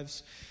their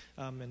lives,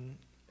 and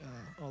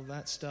all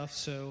that stuff.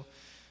 So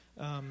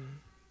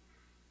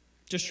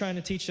just trying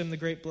to teach them the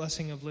great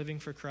blessing of living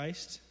for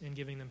Christ and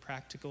giving them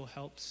practical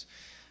helps.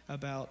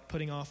 about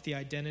putting off the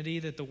identity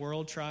that the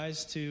world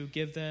tries to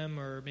give them,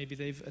 or maybe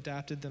they've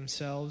adapted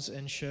themselves,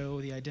 and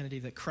show the identity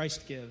that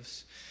Christ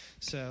gives.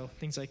 So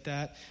things like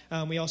that.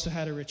 We also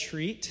had a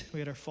retreat. We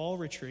had our fall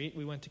retreat.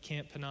 We went to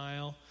Camp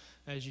Peniel,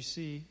 as you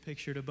see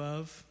pictured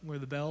above where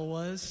the bell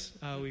was.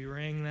 We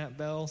rang that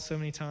bell so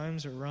many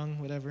times, or rung,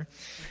 whatever.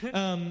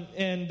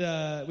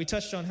 And we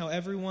touched on how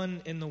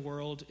everyone in the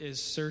world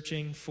is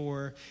searching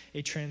for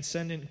a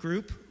transcendent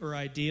group or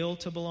ideal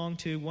to belong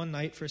to. One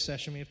night for a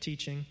session we have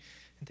teaching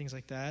and things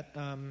like that.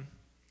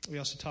 We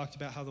also talked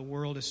about how the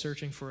world is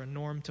searching for a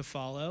norm to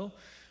follow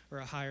or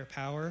a higher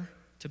power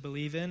to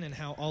believe in, and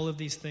how all of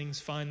these things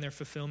find their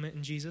fulfillment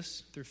in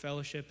Jesus through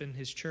fellowship in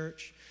his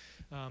church,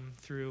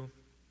 through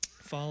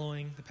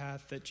following the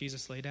path that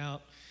Jesus laid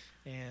out,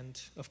 and,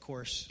 of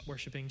course,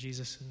 worshiping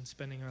Jesus and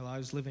spending our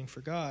lives living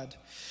for God.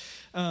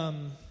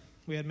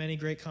 We had many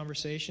great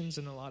conversations,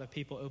 and a lot of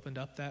people opened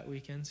up that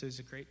weekend, so it was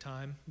a great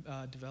time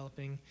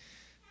developing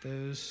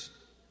those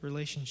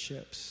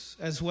relationships.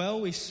 As well,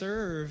 we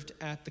served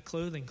at the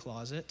clothing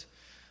closet.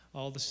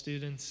 All the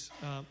students,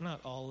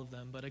 not all of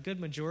them, but a good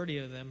majority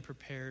of them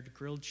prepared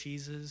grilled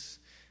cheeses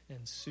and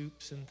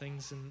soups and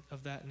things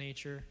of that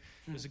nature.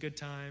 It was a good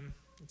time.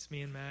 It's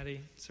me and Maddie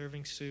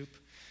serving soup.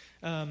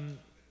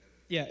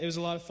 It was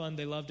a lot of fun.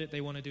 They loved it. They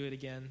want to do it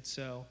again.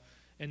 So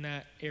in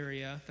that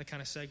area, that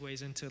kind of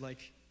segues into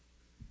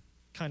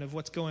kind of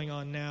what's going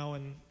on now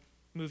and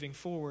moving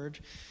forward.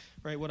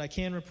 Right, what I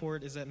can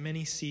report is that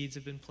many seeds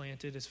have been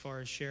planted as far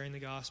as sharing the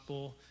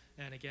gospel,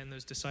 and again,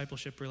 those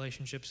discipleship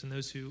relationships, and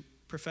those who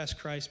profess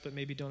Christ but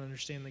maybe don't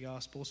understand the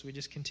gospel. So we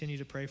just continue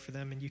to pray for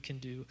them, and you can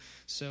do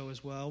so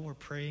as well. We're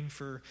praying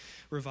for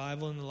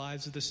revival in the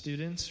lives of the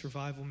students.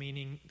 Revival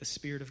meaning the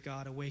Spirit of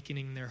God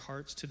awakening their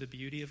hearts to the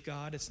beauty of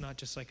God. It's not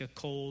just like a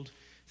cold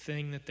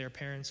thing that their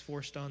parents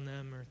forced on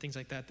them or things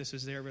like that. This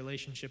is their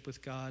relationship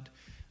with God,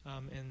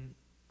 and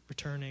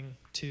returning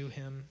to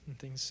him and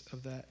things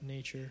of that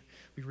nature.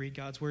 We read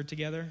God's word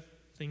together,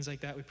 things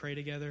like that. We pray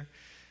together,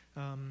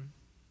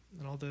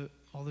 and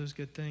all those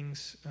good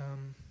things.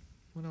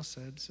 What else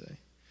I'd say?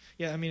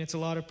 Yeah, I mean, it's a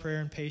lot of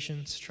prayer and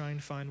patience, trying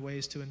to find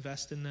ways to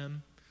invest in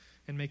them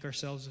and make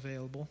ourselves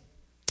available.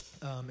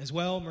 As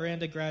well,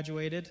 Miranda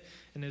graduated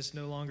and is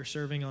no longer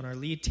serving on our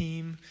lead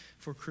team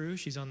for Cru.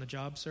 She's on the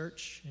job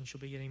search, and she'll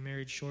be getting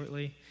married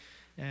shortly.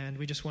 And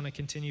we just want to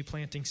continue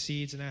planting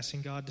seeds and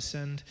asking God to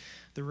send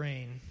the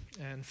rain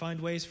and find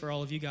ways for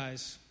all of you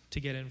guys to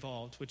get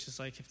involved, which is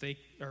like if they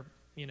are,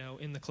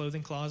 in the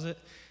clothing closet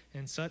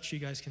and such, you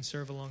guys can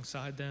serve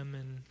alongside them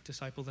and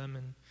disciple them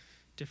in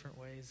different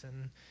ways.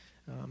 And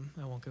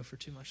I won't go for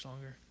too much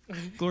longer.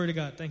 Glory to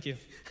God. Thank you.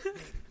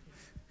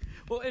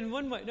 Well, in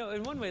one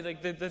way,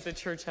 like that the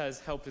church has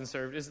helped and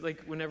served is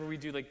like whenever we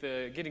do like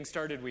the getting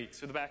started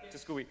weeks or the back to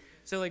school week.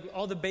 So like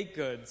all the baked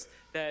goods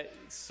that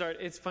start,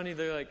 it's funny,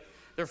 they're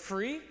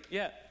free?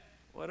 Yeah.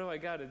 What do I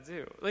got to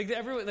do?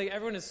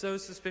 Everyone is so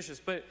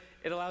suspicious, but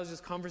it allows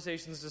just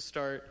conversations to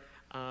start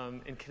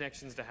and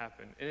connections to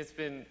happen. And it's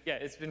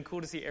been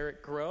cool to see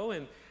Eric grow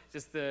and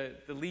just the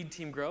lead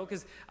team grow,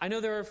 because I know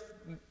there are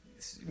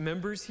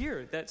members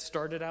here that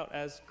started out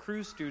as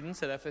Cru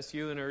students at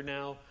FSU and are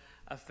now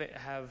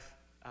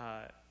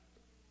are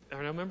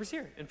now members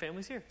here and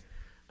families here.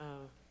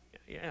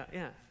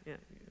 Yeah.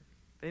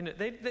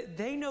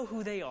 They know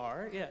who they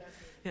are. Yeah.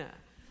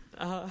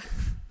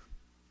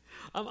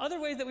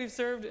 Other ways that we've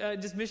served,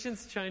 just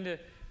missions, trying to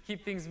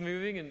keep things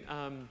moving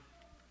and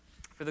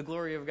for the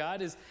glory of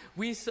God, is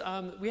we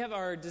have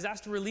our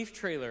disaster relief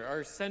trailer,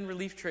 our Send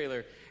Relief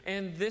trailer.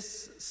 And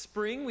this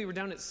spring, we were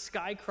down at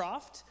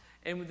Skycroft.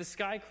 And with the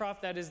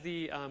Skycroft, that is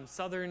the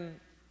Southern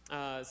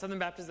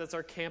Baptist, that's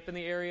our camp in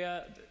the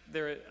area,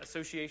 their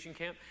association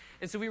camp.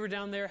 And so we were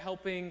down there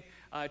helping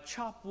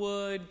chop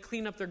wood,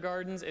 clean up their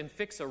gardens, and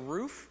fix a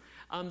roof.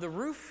 The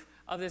roof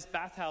of this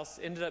bathhouse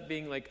ended up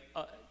being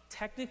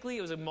technically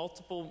it was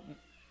multiple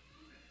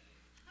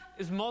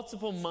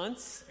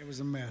months. It was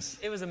a mess.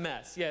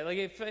 Yeah,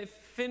 it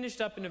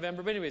finished up in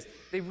November. But anyways,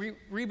 they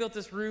rebuilt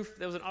this roof.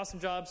 That was an awesome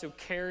job. So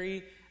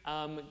Carrie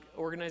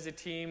organized a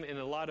team, and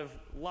a lot of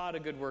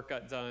good work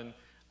got done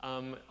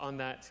on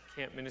that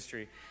camp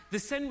ministry. The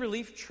Send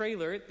Relief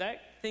trailer,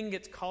 that thing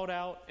gets called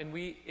out, and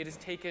it is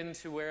taken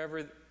to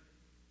wherever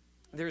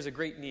there's a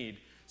great need.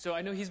 So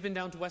I know he's been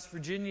down to West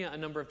Virginia a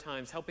number of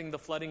times, helping the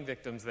flooding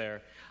victims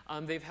there.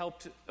 We've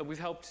helped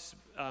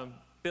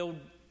build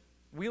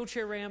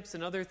wheelchair ramps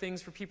and other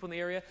things for people in the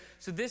area.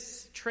 So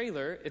this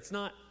trailer, it's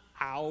not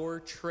our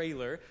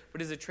trailer,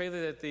 but is a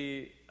trailer that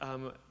the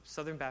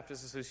Southern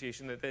Baptist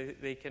Association, that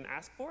they can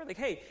ask for. Like,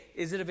 hey,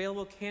 is it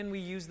available? Can we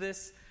use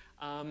this?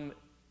 And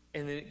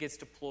then it gets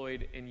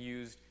deployed and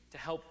used to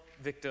help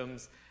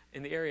victims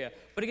in the area.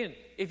 But again,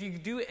 if you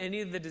do any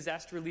of the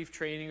disaster relief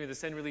training or the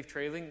Send Relief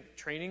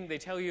training, they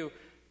tell you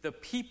the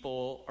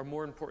people are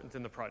more important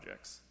than the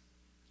projects.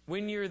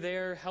 When you're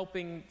there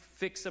helping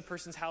fix a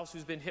person's house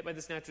who's been hit by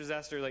this natural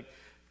disaster,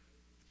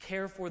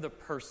 care for the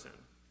person,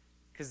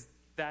 because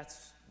that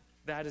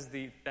is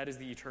the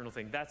eternal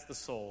thing. That's the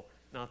soul,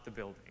 not the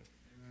building.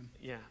 Amen.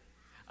 Yeah.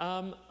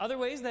 Other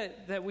ways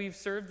that we've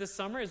served this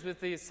summer is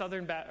with the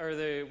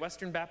the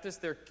Western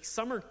Baptist, their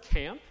summer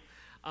camp.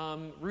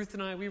 Ruth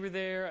and we were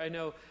there. I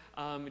know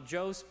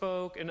Joe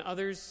spoke and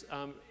others.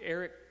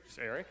 Eric,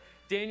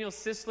 Daniel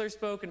Sisler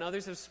spoke and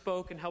others have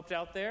spoke and helped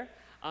out there.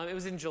 It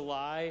was in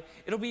July.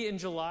 It'll be in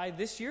July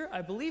this year.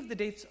 I believe the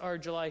dates are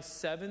July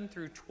 7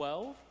 through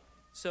 12.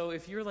 So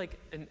if you're like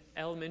an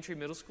elementary,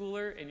 middle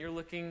schooler and you're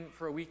looking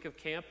for a week of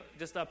camp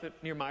just up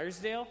near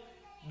Myersdale,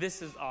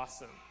 this is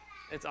awesome.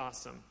 It's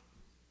awesome.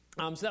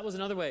 So that was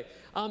another way.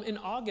 In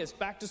August,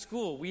 back to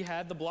school, we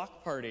had the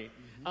block party.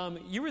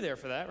 You were there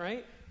for that,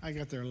 right? I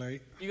got there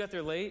late. You got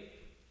there late?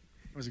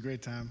 It was a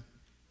great time.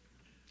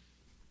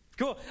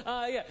 Cool.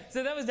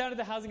 So that was down at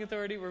the Housing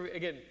Authority. We're,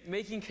 again,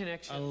 making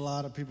connections. A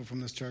lot of people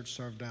from this church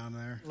served down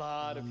there. A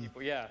lot of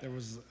people, yeah. There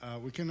was.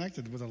 We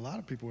connected with a lot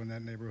of people in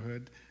that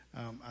neighborhood.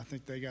 I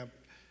think they got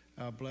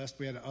blessed.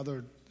 We had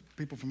other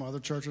people from other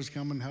churches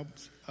come and help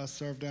us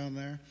serve down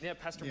there. Yeah,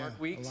 Pastor Mark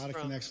Weeks. A lot of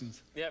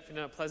connections. Yeah,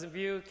 from Pleasant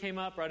View came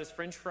up, brought us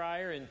French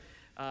fryer, and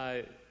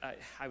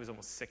I was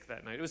almost sick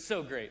that night. It was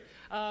so great.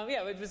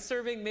 It was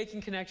serving,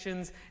 making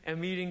connections, and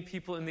meeting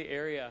people in the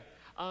area.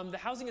 The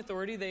Housing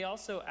Authority, they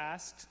also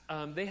asked,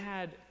 they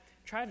had,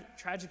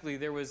 tragically,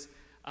 there was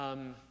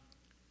some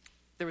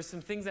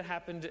things that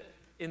happened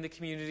in the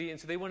community, and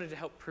so they wanted to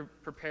help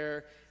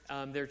prepare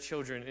their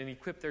children and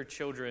equip their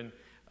children,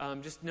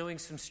 just knowing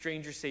some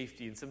stranger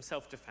safety and some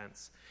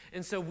self-defense.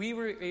 And so we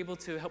were able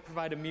to help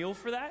provide a meal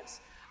for that.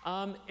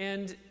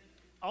 And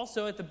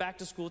also at the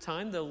back-to-school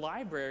time, the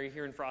library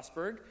here in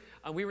Frostburg,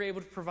 we were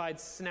able to provide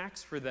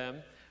snacks for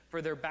them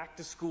for their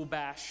back-to-school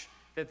bash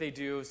that they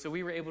do. So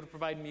we were able to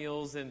provide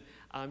meals and,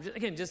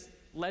 just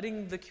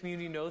letting the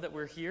community know that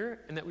we're here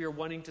and that we are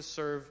wanting to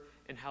serve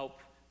and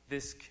help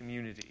this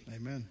community.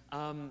 Amen.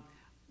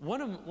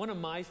 One of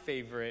my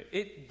favorite,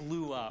 it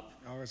blew up.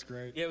 Oh, it's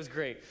great. Yeah, it was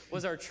great.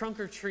 Was our trunk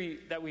or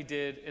treat that we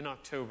did in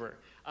October.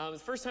 The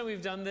first time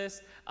we've done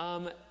this,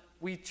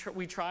 we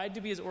tried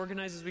to be as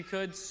organized as we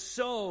could.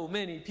 So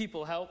many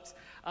people helped,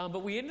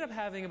 but we ended up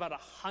having about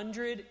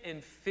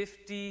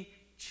 150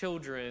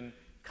 children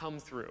come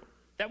through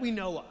that we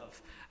know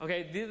of.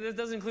 Okay, this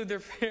doesn't include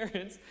their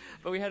parents,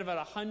 but we had about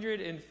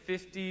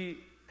 150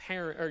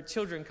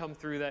 children come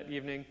through that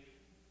evening.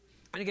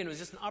 And again, it was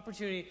just an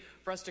opportunity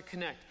for us to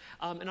connect.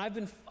 And I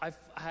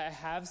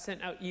have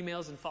sent out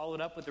emails and followed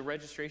up with the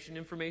registration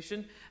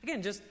information.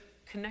 Again, just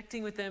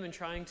connecting with them and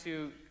trying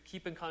to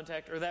keep in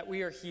contact, or that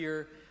we are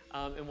here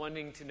and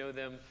wanting to know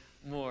them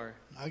more.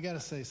 I got to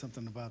say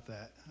something about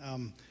that.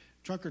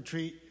 Trunk or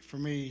treat, for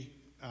me,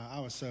 I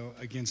was so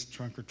against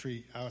trunk or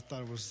treat. I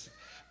thought it was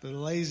the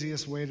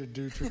laziest way to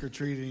do trick or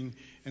treating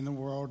in the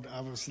world.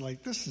 I was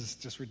like, this is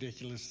just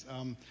ridiculous.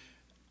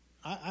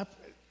 I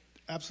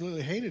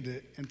absolutely hated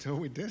it until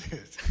we did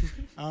it.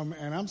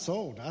 And I'm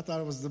sold. I thought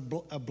it was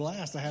a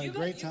blast. I had a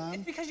great time.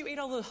 It's because you ate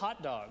all those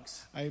hot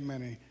dogs. I ate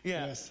many.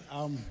 Yeah. Yes.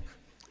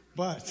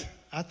 But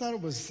I thought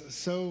it was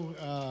so,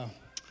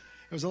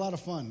 it was a lot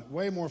of fun.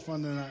 Way more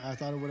fun than I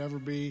thought it would ever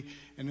be.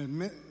 And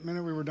the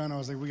minute we were done, I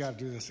was like, we got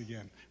to do this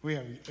again.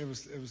 It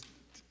was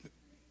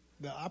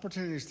the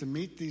opportunities to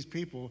meet these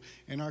people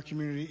in our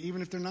community,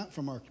 even if they're not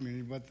from our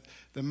community, but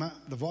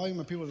the volume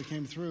of people that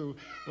came through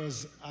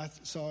I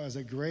saw as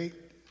a great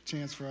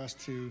chance for us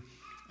to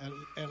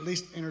at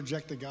least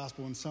interject the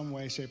gospel in some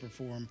way, shape, or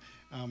form,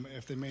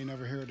 if they may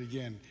never hear it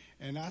again.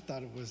 And I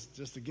thought it was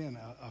just, again,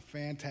 a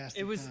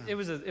fantastic time. It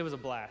was a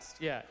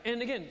blast, yeah.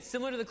 And again,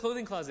 similar to the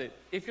clothing closet,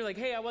 if you're like,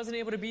 hey, I wasn't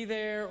able to be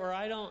there, or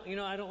I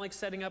don't like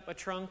setting up a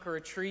trunk or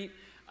a treat.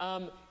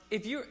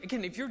 If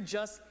you're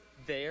just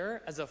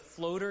there as a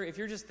floater, if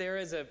you're just there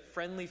as a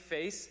friendly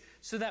face,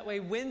 so that way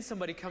when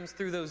somebody comes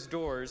through those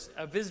doors,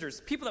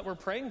 visitors, people that we're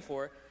praying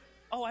for,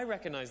 oh, I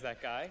recognize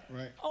that guy.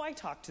 Right. Oh, I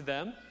talked to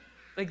them.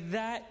 Like,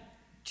 that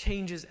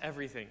changes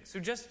everything. So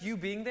just you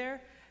being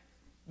there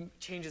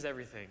changes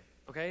everything,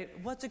 okay?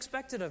 What's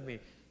expected of me?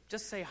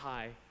 Just say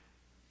hi.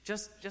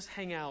 Just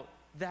hang out.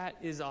 That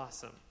is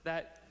awesome.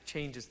 That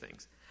changes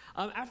things.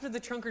 After the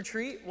trunk or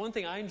treat, one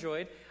thing I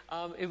enjoyed,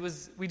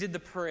 we did the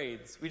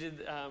parades. We did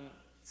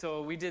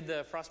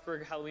the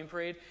Frostburg Halloween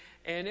parade,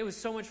 and it was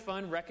so much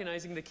fun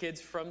recognizing the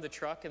kids from the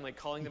truck and like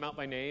calling them out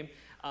by name.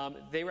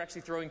 They were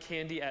actually throwing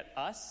candy at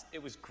us.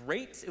 It was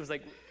great. It was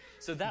like,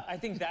 so that I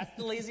think that's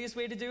the laziest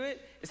way to do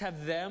it, is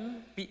have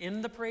them be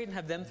in the parade and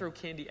have them throw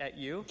candy at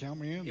you. Count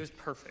me in. It was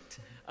perfect.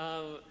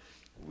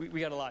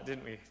 We got a lot,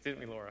 didn't we? Didn't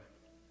we, Laura?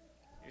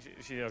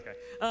 She did okay.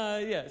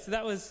 So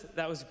that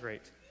was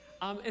great.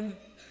 And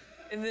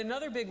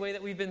another big way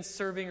that we've been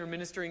serving or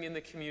ministering in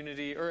the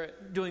community or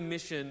doing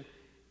mission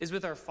is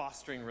with our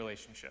fostering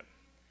relationship.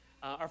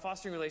 Our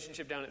fostering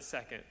relationship down at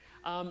Second.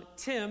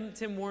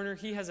 Tim Warner,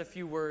 he has a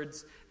few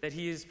words that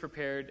he has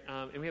prepared,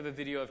 and we have a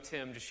video of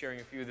Tim just sharing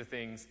a few of the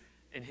things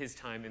in his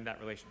time in that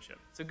relationship.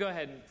 So go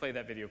ahead and play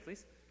that video,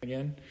 please.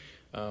 Again,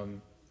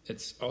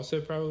 it's also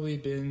probably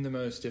been the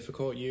most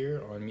difficult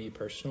year on me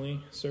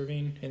personally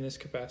serving in this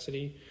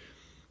capacity.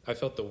 I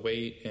felt the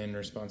weight and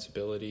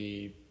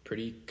responsibility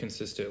pretty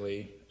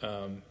consistently,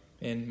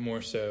 and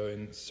more so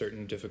in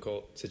certain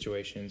difficult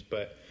situations,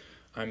 but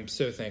I'm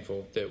so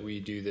thankful that we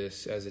do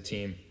this as a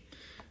team.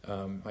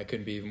 I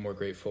couldn't be even more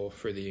grateful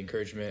for the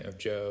encouragement of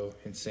Joe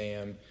and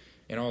Sam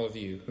and all of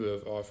you who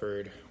have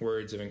offered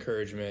words of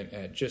encouragement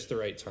at just the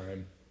right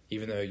time,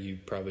 even though you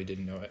probably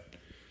didn't know it.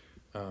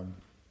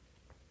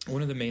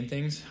 One of the main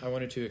things I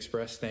wanted to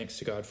express thanks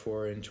to God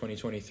for in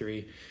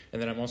 2023,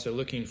 and that I'm also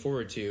looking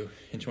forward to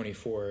in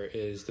 24,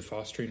 is the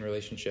fostering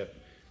relationship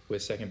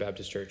with Second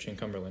Baptist Church in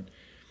Cumberland.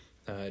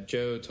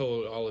 Joe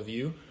told all of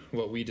you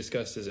what we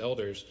discussed as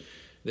elders,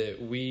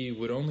 that we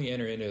would only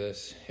enter into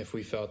this if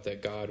we felt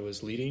that God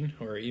was leading,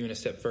 or even a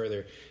step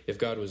further, if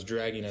God was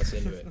dragging us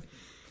into it.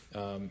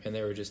 And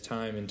there were just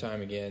time and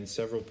time again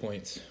several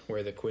points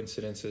where the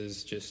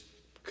coincidences just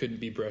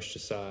couldn't be brushed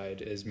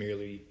aside as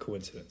merely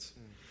coincidence.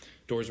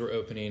 Doors were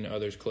opening,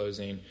 others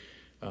closing,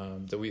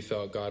 that we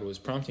felt God was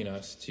prompting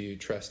us to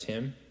trust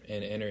him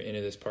and enter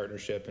into this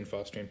partnership and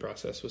fostering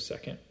process with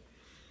Second.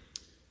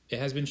 It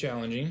has been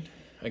challenging,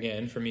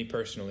 again, for me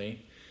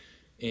personally,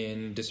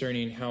 in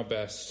discerning how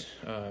best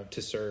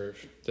to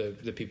serve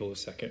the people of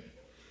Second.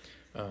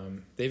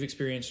 They've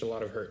experienced a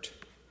lot of hurt,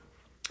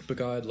 but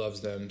God loves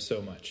them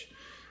so much.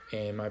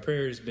 And my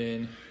prayer has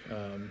been,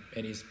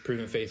 and he's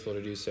proven faithful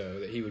to do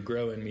so, that he would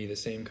grow in me the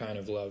same kind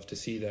of love to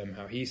see them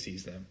how he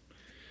sees them.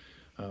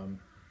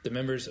 The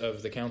members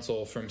of the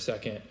council from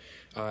Second,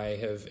 I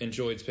have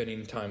enjoyed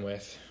spending time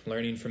with,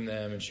 learning from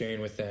them and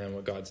sharing with them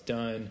what God's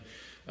done,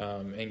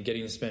 and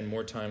getting to spend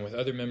more time with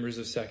other members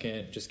of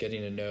Second, just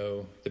getting to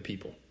know the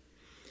people.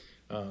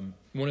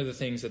 One of the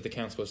things that the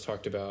council has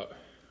talked about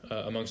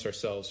amongst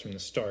ourselves from the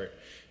start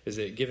is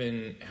that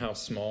given how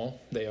small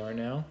they are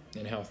now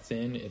and how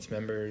thin its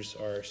members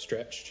are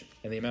stretched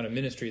and the amount of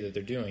ministry that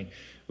they're doing,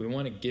 we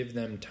want to give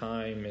them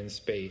time and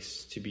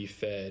space to be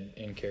fed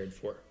and cared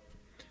for.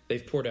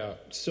 They've poured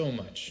out so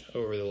much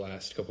over the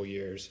last couple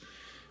years.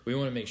 We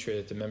want to make sure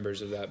that the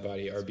members of that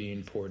body are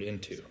being poured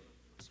into.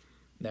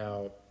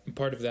 Now,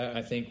 part of that,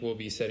 I think, will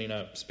be setting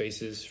up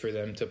spaces for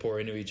them to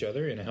pour into each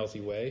other in a healthy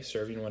way,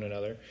 serving one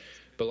another.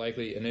 But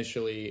likely,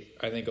 initially,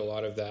 I think a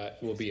lot of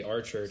that will be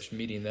our church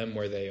meeting them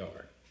where they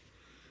are.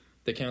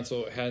 The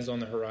council has on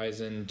the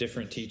horizon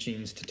different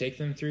teachings to take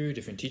them through,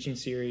 different teaching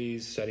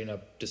series, setting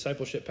up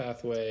discipleship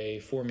pathway,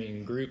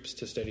 forming groups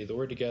to study the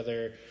Word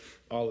together,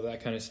 all of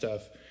that kind of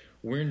stuff.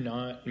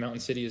 Mountain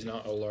City is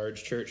not a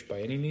large church by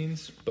any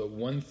means, but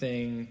one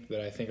thing that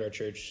I think our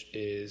church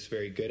is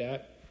very good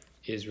at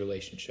is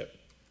relationship.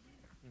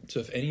 So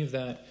if any of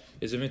that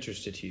is of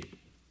interest to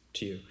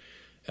you,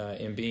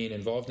 in being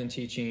involved in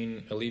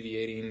teaching,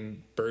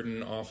 alleviating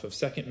burden off of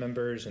Second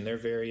members and their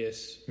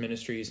various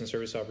ministries and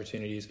service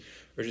opportunities,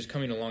 or just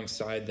coming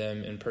alongside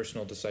them in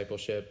personal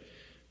discipleship,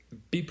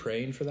 be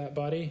praying for that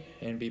body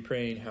and be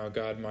praying how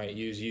God might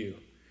use you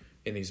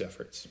in these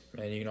efforts.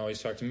 And you can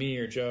always talk to me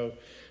or Joe,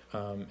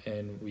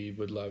 and we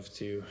would love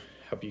to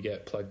help you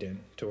get plugged in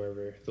to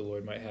wherever the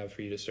Lord might have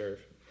for you to serve.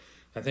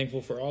 I'm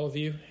thankful for all of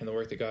you and the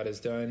work that God has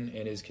done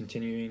and is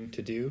continuing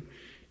to do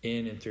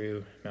in and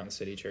through Mountain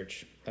City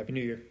Church. Happy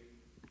New Year.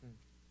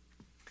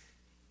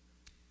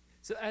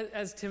 So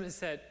as Tim has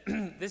said,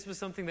 this was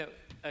something that,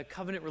 a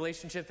covenant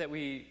relationship that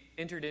we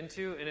entered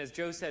into, and as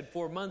Joe said,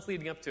 4 months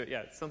leading up to it,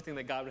 it's something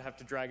that God would have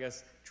to drag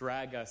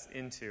us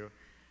into.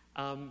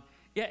 And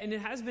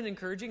it has been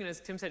encouraging, and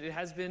as Tim said, it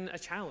has been a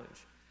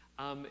challenge.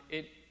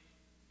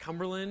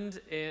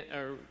 Cumberland,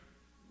 or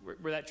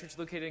where that church is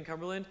located in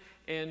Cumberland,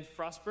 and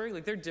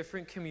Frostburg, they're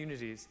different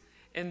communities.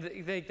 And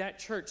that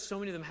church, so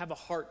many of them have a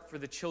heart for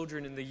the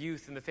children and the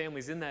youth and the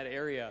families in that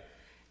area.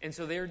 And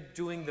so they're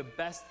doing the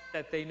best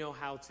that they know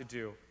how to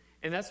do.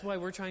 And that's why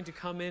we're trying to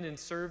come in and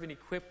serve and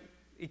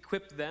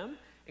equip them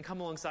and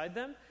come alongside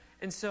them.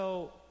 And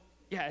so,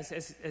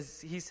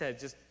 as he said,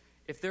 just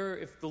if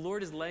the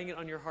Lord is laying it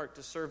on your heart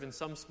to serve in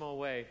some small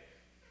way,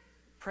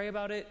 pray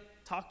about it,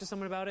 talk to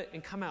someone about it,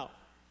 and come out.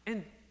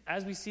 And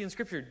as we see in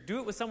Scripture, do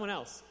it with someone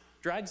else.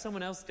 Drag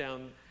someone else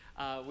down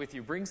with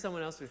you. Bring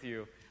someone else with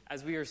you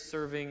as we are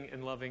serving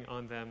and loving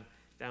on them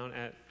down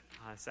at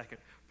Second.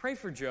 Pray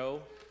for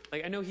Joe.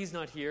 I know he's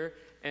not here,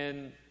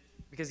 and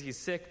because he's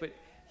sick, but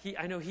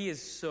I know he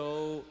is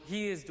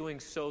doing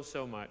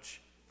so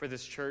much for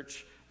this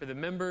church, for the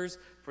members,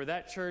 for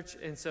that church.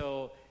 And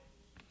so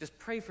just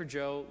pray for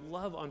Joe.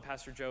 Love on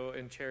Pastor Joe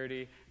and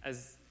Charity,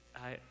 as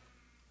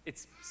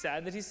it's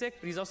sad that he's sick,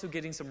 but he's also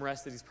getting some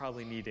rest that he's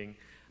probably needing.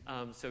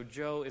 So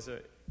Joe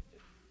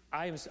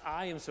I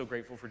am so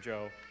grateful for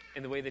Joe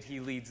and the way that he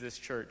leads this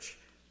church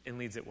and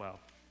leads it well.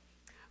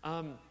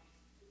 I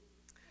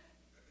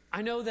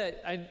know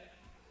that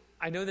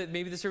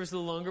maybe the service is a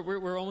little longer.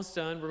 We're almost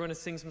done. We're going to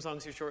sing some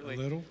songs here shortly. A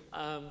little?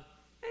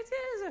 It's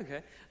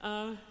okay.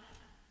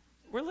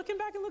 We're looking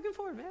back and looking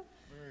forward, man.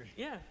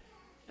 Yeah.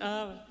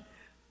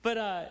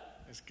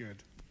 That's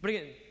good. But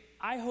again,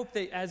 I hope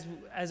that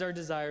as our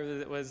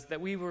desire was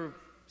that we were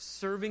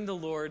serving the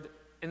Lord,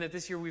 and that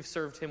this year we've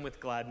served him with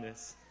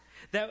gladness.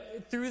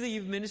 That through the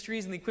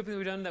ministries and the equipping that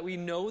we've done, that we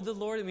know the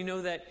Lord and we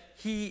know that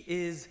he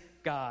is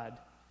God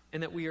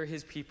and that we are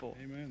his people.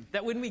 Amen.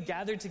 That when we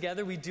gather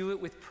together, we do it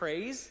with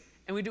praise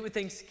And we do it with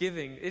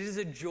thanksgiving. It is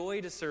a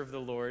joy to serve the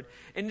Lord.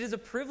 And it is a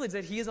privilege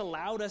that he has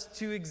allowed us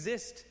to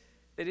exist.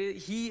 That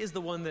he is the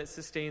one that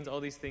sustains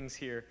all these things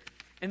here.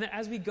 And that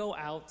as we go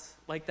out,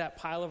 like that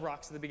pile of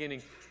rocks at the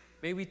beginning,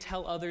 may we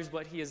tell others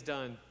what he has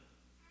done.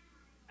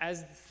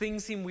 As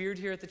things seem weird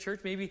here at the church,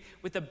 maybe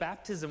with the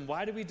baptism,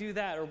 why do we do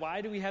that? Or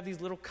why do we have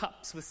these little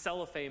cups with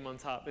cellophane on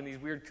top and these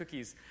weird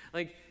cookies?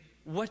 Like,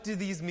 what do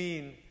these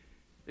mean?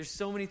 There's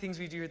so many things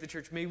we do here at the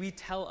church. May we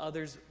tell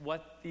others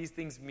what these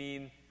things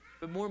mean,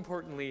 but more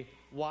importantly,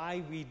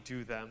 why we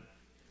do them.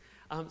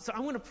 So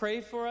I want to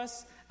pray for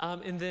us,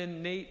 and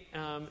then Nate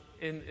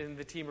and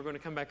the team are going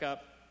to come back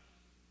up.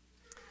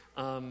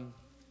 So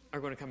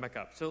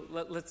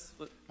let's.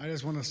 I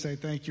just want to say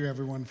thank you,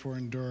 everyone, for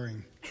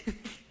enduring.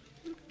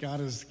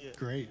 God is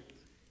great.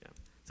 Yeah.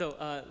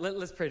 So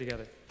let's pray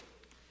together.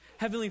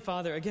 Heavenly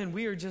Father, again,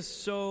 we are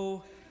just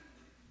so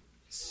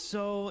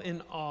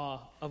in awe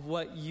of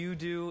what you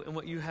do and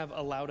what you have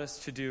allowed us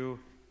to do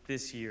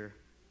this year.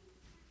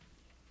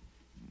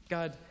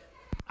 God,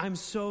 I'm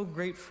so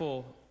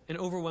grateful and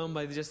overwhelmed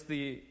by just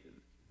the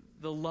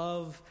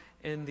love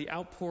and the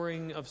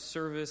outpouring of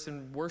service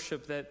and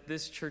worship that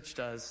this church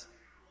does.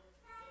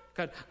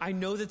 God, I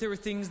know that there were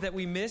things that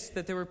we missed,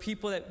 that there were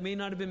people that may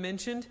not have been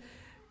mentioned.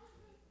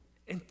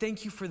 And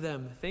thank you for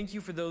them. Thank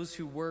you for those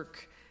who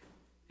work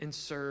and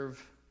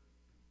serve.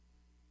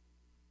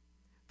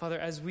 Father,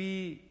 as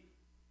we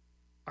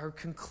are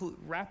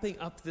wrapping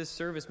up this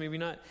service, may we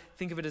not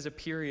think of it as a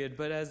period,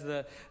 but as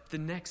the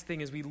next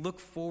thing, as we look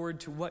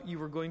forward to what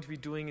you are going to be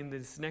doing in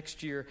this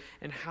next year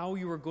and how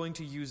you are going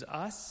to use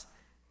us.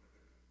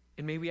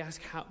 And may we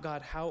ask,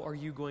 God, how are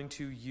you going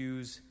to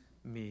use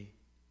me?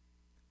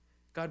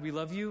 God, we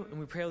love you, and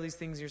we pray all these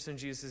things in your Son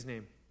Jesus'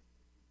 name.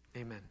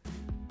 Amen.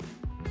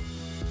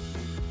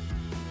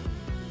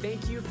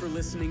 Thank you for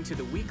listening to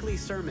the weekly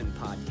sermon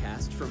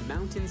podcast from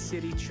Mountain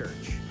City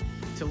Church.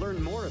 To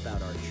learn more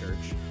about our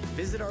church,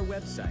 visit our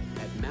website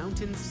at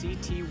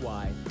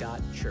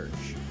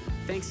mountaincty.church.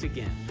 Thanks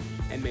again,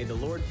 and may the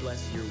Lord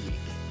bless your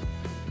week.